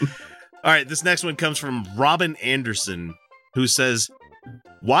 All right, this next one comes from Robin Anderson, who says,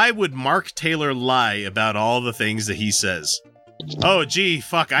 "Why would Mark Taylor lie about all the things that he says?" Oh, gee,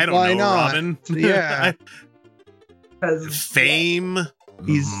 fuck, I don't Why know, not? Robin. Yeah. Fame,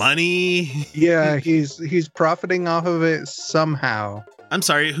 money. Yeah, he's profiting off of it somehow. I'm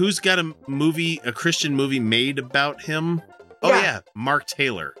sorry, who's got a Christian movie made about him? Oh yeah, Mark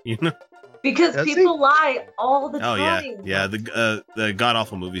Taylor. You know, because people lie all the oh time. yeah. The god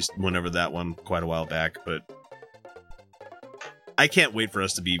awful movies went over that one quite a while back, but I can't wait for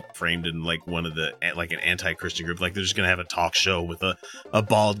us to be framed in like one of the like an anti-Christian group. Like they're just gonna have a talk show with a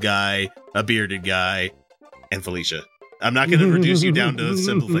bald guy, a bearded guy, and Felicia. I'm not gonna reduce you down to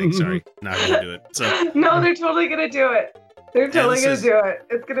simple things. Sorry, not gonna do it. So No, they're totally gonna do it. They're totally gonna do it.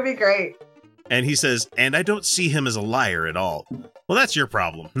 It's gonna be great. And he says, and I don't see him as a liar at all. Well, that's your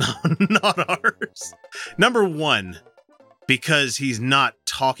problem, not ours. Number one, because he's not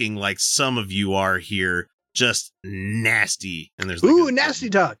talking like some of you are here, just nasty. And there's like nasty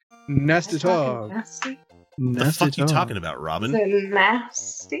talk. Nasty talk. Nasty. The fuck you talking about, Robin? Is it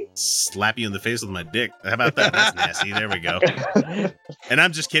nasty? Slap you in the face with my dick. How about that? That's nasty. There we go. And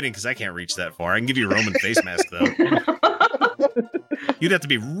I'm just kidding because I can't reach that far. I can give you a Roman face mask though. You'd have to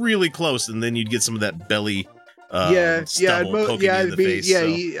be really close, and then you'd get some of that belly stubble poking you in the face. Yeah,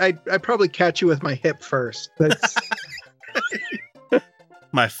 so. I'd probably catch you with my hip first. That's...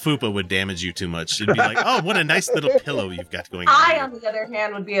 My fupa would damage you too much. It'd be like, oh, what a nice little pillow you've got going on. I, on the other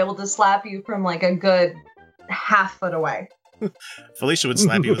hand, would be able to slap you from like a good half foot away. Felicia would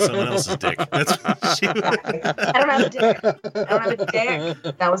slap you with someone else's dick. That's what she would. I don't have a dick. I don't have a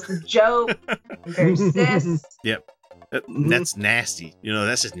dick. That was the joke. I'm very cis. Yep. That's nasty. You know,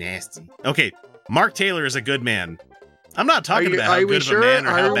 that's just nasty. Okay, Mark Taylor is a good man. I'm not talking about how good of a man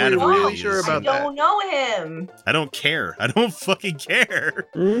or how bad of a man he is. I don't know him. I don't care. I don't fucking care.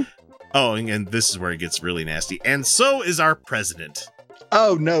 Oh, and this is where it gets really nasty. And so is our president.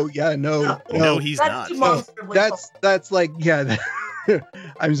 Oh no, yeah, no, he's not. No, that's like, yeah.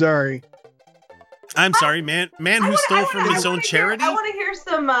 I'm sorry. I'm sorry, man who stole from his own charity. I want to hear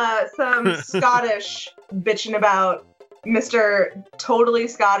some Scottish bitching about Mr. Totally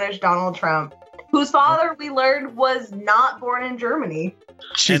Scottish Donald Trump, whose father we learned was not born in Germany.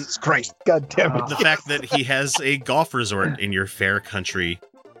 Jesus Christ! God damn it! The fact that he has a golf resort in your fair country.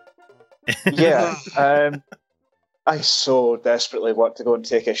 Yeah. I so desperately want to go and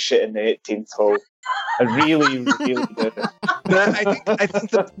take a shit in the 18th hole. I really, really do. I think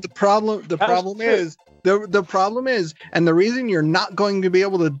the problem is, and the reason you're not going to be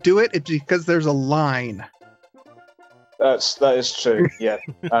able to do it is because there's a line. That is true. Yeah.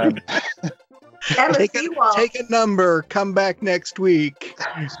 Take a number. Come back next week.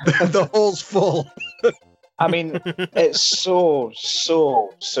 The hole's full. I mean, it's so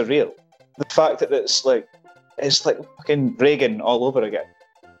surreal. The fact that it's like fucking Reagan all over again,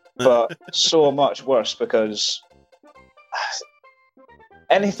 but so much worse because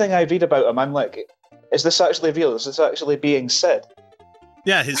anything I read about him, I'm like, is this actually real? Is this actually being said?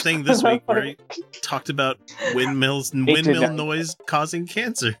 Yeah, his thing this week where he talked about windmills and windmill noise causing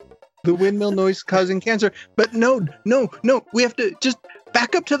cancer. The windmill noise causing cancer. But no, we have to just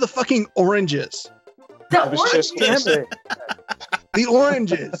back up to the fucking oranges. I was just going to say. The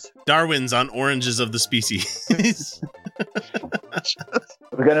oranges. Darwin's on oranges of the species.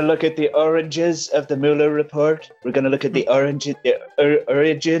 We're going to look at the oranges of the Mueller report. We're going to look at the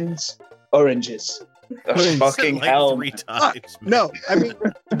origins. Oranges. Oh, fucking like hell. 3 times. No, I mean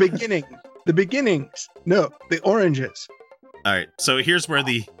the beginning. The beginnings. No, the oranges. All right. So here's where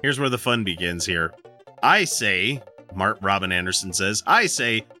the fun begins here. I say, Robin Anderson says, I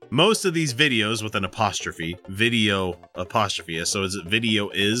say most of these videos with an apostrophe, video apostrophe. So is it video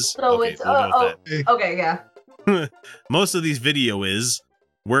is? So okay, it's okay, yeah. Most of these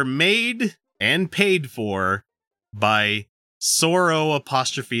were made and paid for by Soro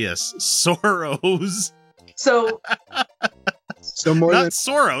apostrophe S. Soros. So more not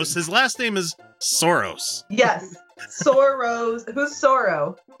Soros. His last name is Soros. Yes. Soros. Who's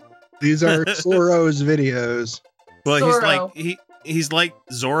Soro? These are Soros videos. Well, Zorro. He's like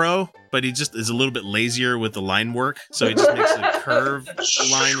Zorro, but he just is a little bit lazier with the line work, so he just makes a curved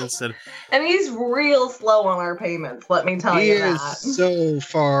line instead. And he's real slow on our payments. Let me tell you that. He is so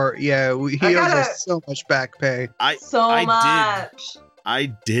far. Yeah, he owes us so much back pay. I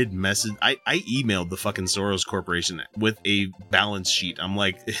did message. I emailed the fucking Soros Corporation with a balance sheet. I'm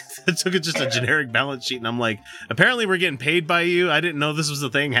like, I took just a generic balance sheet, and I'm like, apparently we're getting paid by you. I didn't know this was the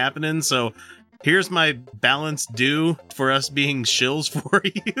thing happening, so here's my balance due for us being shills for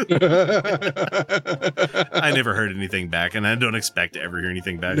you. I never heard anything back, and I don't expect to ever hear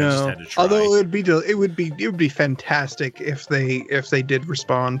anything back. I just had to try. Although it would be fantastic if they did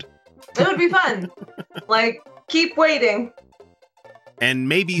respond. It would be fun. Like, keep waiting. And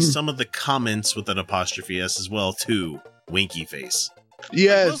maybe some of the comments with an apostrophe S as well too. Winky face.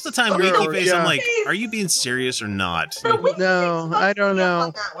 Yes. Most of the time, winky face. I'm like, are you being serious or not? No, I don't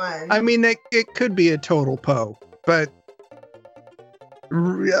know. I mean, it could be a total Poe, but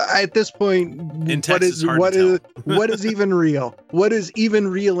at this point, what is even real? What is even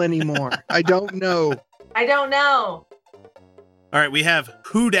real anymore? I don't know. I don't know. All right, we have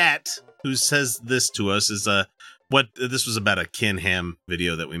Whodat, who says this to us is this was about a Ken Ham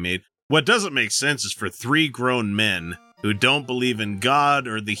video that we made. What doesn't make sense is for 3 grown men who don't believe in God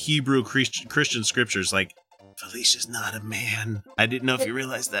or the Hebrew Christian scriptures. Like, Felicia's not a man. I didn't know if you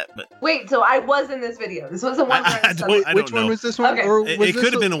realized that, but wait. So I was in this video. This was the one. Which one was this one? Okay. Or it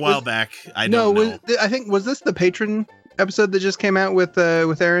could have been a while back. I don't know. I think was this the patron episode that just came out with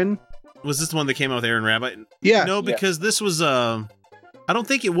Aaron? Was this the one that came out with Aaron Rabbi? Yeah. No, because this was I don't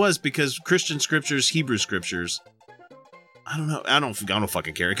think it was because Christian scriptures, Hebrew scriptures. I don't know. I don't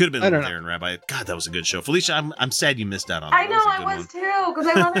fucking care. It could have been with Aaron Rabbi. God, that was a good show. Felicia, I'm sad you missed out on it. I know, I was too, because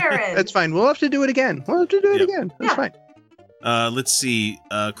I love Aaron. That's fine. We'll have to do it again. That's fine. Let's see.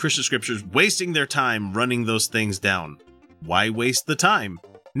 Christian scriptures wasting their time running those things down. Why waste the time?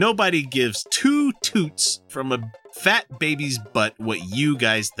 Nobody gives 2 toots from a fat baby's butt what you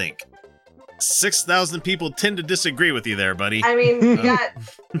guys think. 6,000 people tend to disagree with you there, buddy. I mean,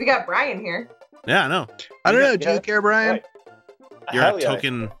 we got Brian here. Yeah, I know. I don't know. Do you care, Brian? Right. You're a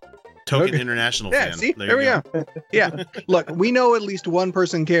token international fan. See, there we go. Yeah. Look, we know at least one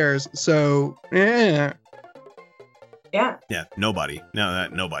person cares, so yeah. Yeah, nobody. No,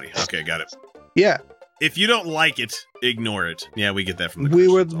 nobody. Okay, got it. Yeah. If you don't like it, ignore it. Yeah, we get that from the We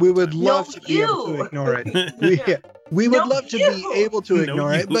would love to be able to ignore it. We would love to be able to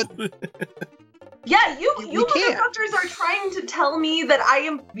ignore it, but yeah, you motherfuckers are trying to tell me that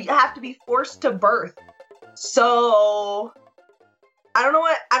I have to be forced to birth. So I don't know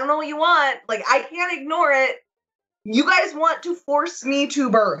what you want. Like, I can't ignore it. You guys want to force me to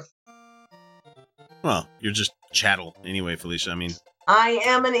birth. Well, you're just chattel anyway, Felicia. I mean, I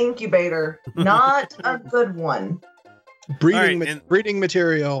am an incubator, not a good one. Breeding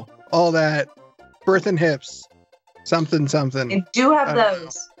material, all that, birth and hips, something. I do have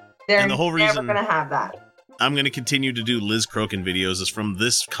those. They're the whole never going to have that. I'm going to continue to do Liz Crokin videos is from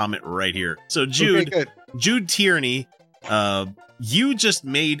this comment right here. So Jude Tierney, you just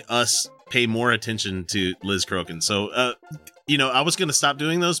made us pay more attention to Liz Crokin. So, I was going to stop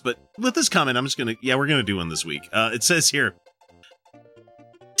doing those, but with this comment, we're going to do one this week. It says here,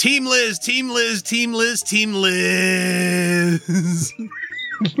 Team Liz, Team Liz, Team Liz, Team Liz.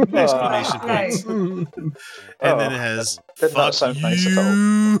 Exclamation points. And then it has did not sound nice at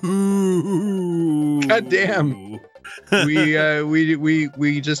all. God damn.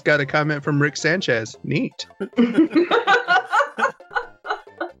 We just got a comment from Rick Sanchez. Neat.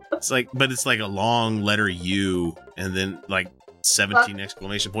 It's like a long letter U and then like 17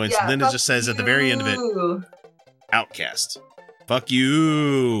 exclamation points. Yeah, and then it just says at the very end of it, Outcast. Fuck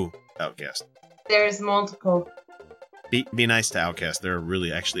you, Outcast. There's multiple. Be nice to Outcast. They're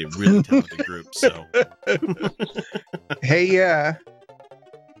actually a really talented group. So, hey, yeah.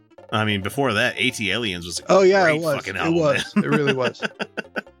 I mean, before that, AT Aliens was it was. Fucking album, it was. It really was.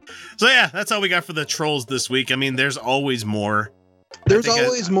 So yeah, that's all we got for the trolls this week. I mean, there's always more. There's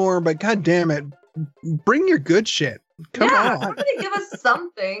always more, but god damn it, bring your good shit. Come on. Somebody give us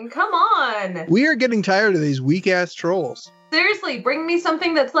something. Come on. We are getting tired of these weak ass trolls. Seriously, bring me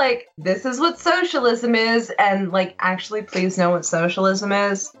something that's like, this is what socialism is, and like, actually, please know what socialism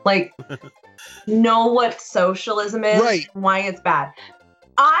is. Like, know what socialism is, right? Why it's bad.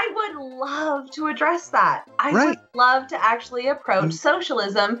 I would love to address that. I would love to actually approach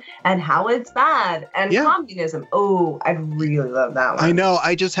socialism and how it's bad, and communism. Oh, I'd really love that one. I know.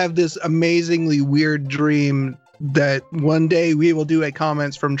 I just have this amazingly weird dream that one day we will do a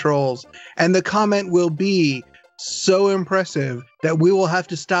comments from trolls, and the comment will be so impressive that we will have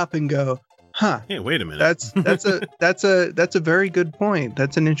to stop and go, huh? Hey, wait a minute. That's a very good point.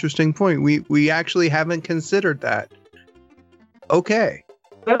 That's an interesting point. We actually haven't considered that. Okay.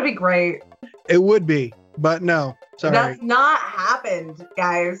 That'd be great. It would be, but no. Sorry. That's not happened,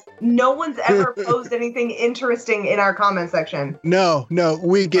 guys. No one's ever posed anything interesting in our comment section. No,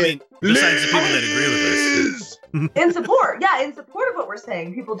 we get besides the people that agree with us. In support of what we're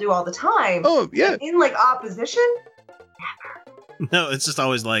saying, people do all the time. Oh, yeah. In like opposition, never. No, it's just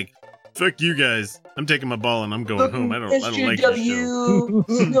always like, Fuck you guys. I'm taking my ball and I'm going home. I don't like your show.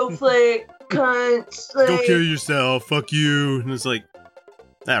 Snowflake, cunt. Go kill yourself. Fuck you. And it's like,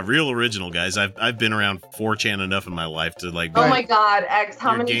 real original, guys. I've been around 4chan enough in my life to like. Oh my God, X!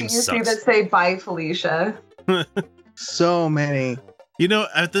 How many do you sucks. see that say "Bye, Felicia"? So many. You know,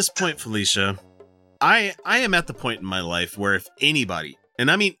 at this point, Felicia, I am at the point in my life where if anybody, and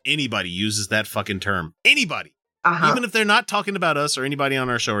I mean anybody, uses that fucking term, anybody, even if they're not talking about us or anybody on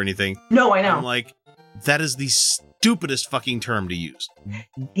our show or anything. No, I know. I'm like, that is the stupidest fucking term to use.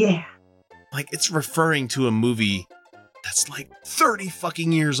 Yeah. Like, it's referring to a movie that's like 30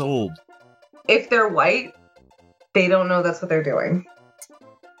 fucking years old. If they're white, they don't know that's what they're doing.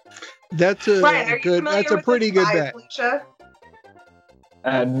 That's a Ryan, good. That's a pretty good bet. Felicia?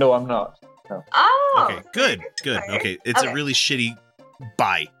 No, I'm not. No. Oh. Okay, good. Okay, it's a really shitty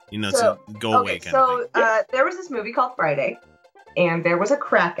bye. You know, it's a go away kind of thing. There was this movie called Friday, and there was a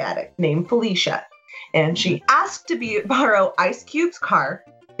crack addict named Felicia, and she asked to borrow Ice Cube's car.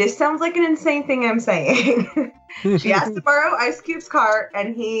 This sounds like an insane thing I'm saying. She asked to borrow Ice Cube's car,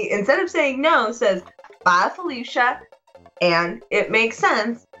 and he, instead of saying no, says, "Bye, Felicia," and it makes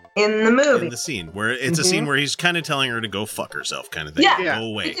sense in the movie. In the scene where it's a scene where he's kind of telling her to go fuck herself, kind of thing. Yeah, go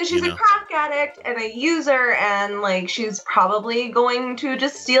away. Because she's a crack addict and a user, and like she's probably going to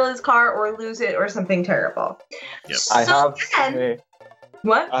just steal his car or lose it or something terrible. Yep.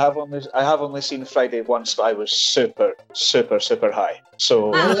 What? I have only seen Friday once, but I was super high.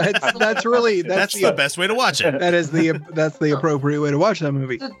 So that's really that's the best way to watch it. That's the appropriate way to watch that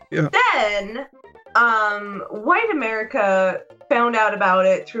movie. Yeah. Then, white America found out about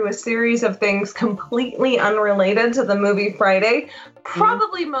it through a series of things completely unrelated to the movie Friday.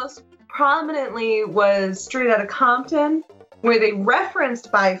 Probably most prominently was Straight Outta Compton, where they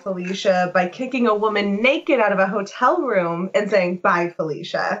referenced "Bye, Felicia" by kicking a woman naked out of a hotel room and saying "Bye,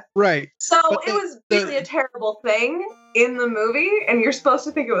 Felicia." Right. So it was really a terrible thing in the movie, and you're supposed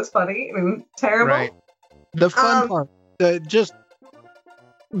to think it was funny. I mean, terrible. Right. The fun part, just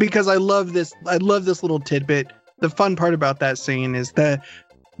because I love this little tidbit. The fun part about that scene is that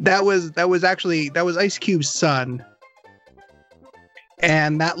was Ice Cube's son,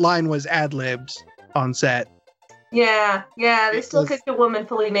 and that line was ad-libbed on set. Yeah, they still kicked a woman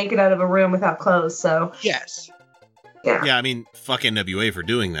fully naked out of a room without clothes, so. Yes. Yeah, I mean, fuck NWA for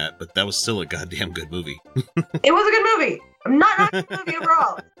doing that, but that was still a goddamn good movie. It was a good movie. I'm not knocking the movie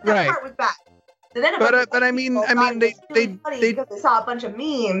overall. That part was bad. And then but I mean, they because they saw a bunch of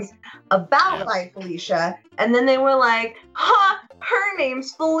memes about Bye, Felicia, and then they were like, her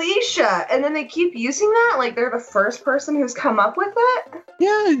name's Felicia, and then they keep using that like they're the first person who's come up with it.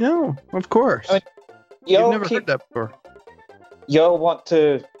 Yeah, I know, of course. I mean, You've never heard that before. Y'all want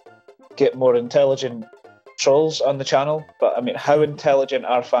to get more intelligent trolls on the channel, but I mean, how intelligent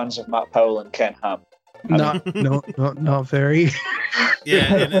are fans of Matt Powell and Ken Ham? Not very.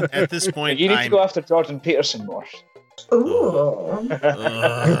 Yeah, and at this point, you need to go after Jordan Peterson more. Ooh.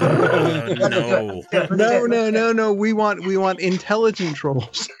 No. We want intelligent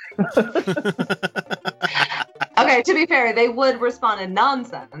trolls. Okay, to be fair, they would respond in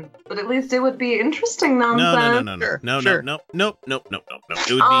nonsense, but at least it would be interesting nonsense. No.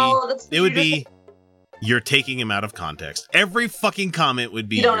 It would be you're taking him out of context. Every fucking comment would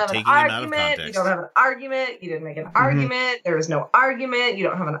be you're taking him out of context. You don't have an argument. You didn't make an argument. There is no argument. You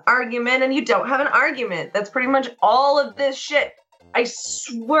don't have an argument, and you don't have an argument. That's pretty much all of this shit. I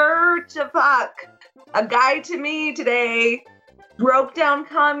swear to fuck, a guy to me today broke down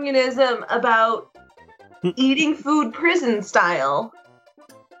communism about eating food prison style.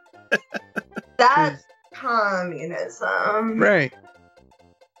 That's communism. Right.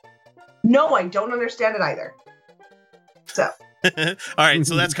 No, I don't understand it either. So. All right,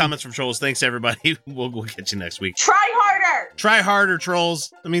 so that's comments from trolls. Thanks, everybody. We'll catch you next week. Try harder! Try harder,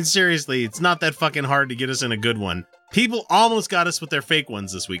 trolls. I mean, seriously, it's not that fucking hard to get us in a good one. People almost got us with their fake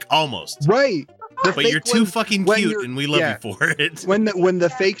ones this week. Almost. Right. But you're too fucking cute, and we love you for it. When the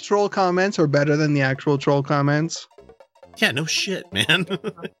fake troll comments are better than the actual troll comments. Yeah, no shit, man.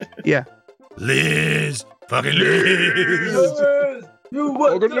 Yeah. Liz! Fucking Liz! You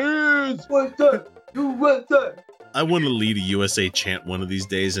want that? You want that? I want to lead a USA chant one of these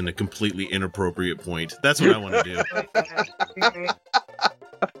days in a completely inappropriate point. That's what I want to do.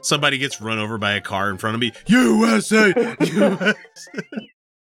 Somebody gets run over by a car in front of me. USA! USA!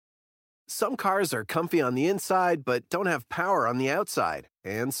 Some cars are comfy on the inside, but don't have power on the outside.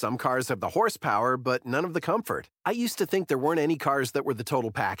 And some cars have the horsepower, but none of the comfort. I used to think there weren't any cars that were the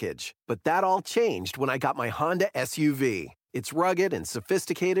total package. But that all changed when I got my Honda SUV. It's rugged and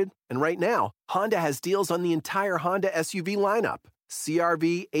sophisticated, and right now, Honda has deals on the entire Honda SUV lineup.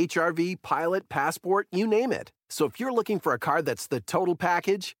 CR-V, HR-V, Pilot, Passport, you name it. So if you're looking for a car that's the total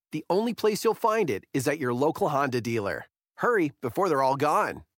package, the only place you'll find it is at your local Honda dealer. Hurry before they're all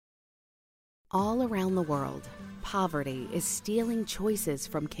gone. All around the world, poverty is stealing choices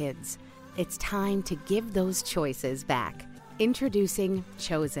from kids. It's time to give those choices back. Introducing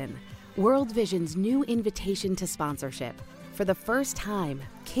Chosen, World Vision's new invitation to sponsorship. For the first time,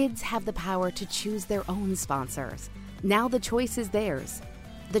 kids have the power to choose their own sponsors. Now the choice is theirs.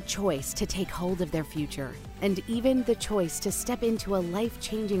 The choice to take hold of their future, and even the choice to step into a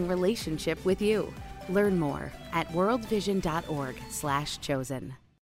life-changing relationship with you. Learn more at worldvision.org/chosen.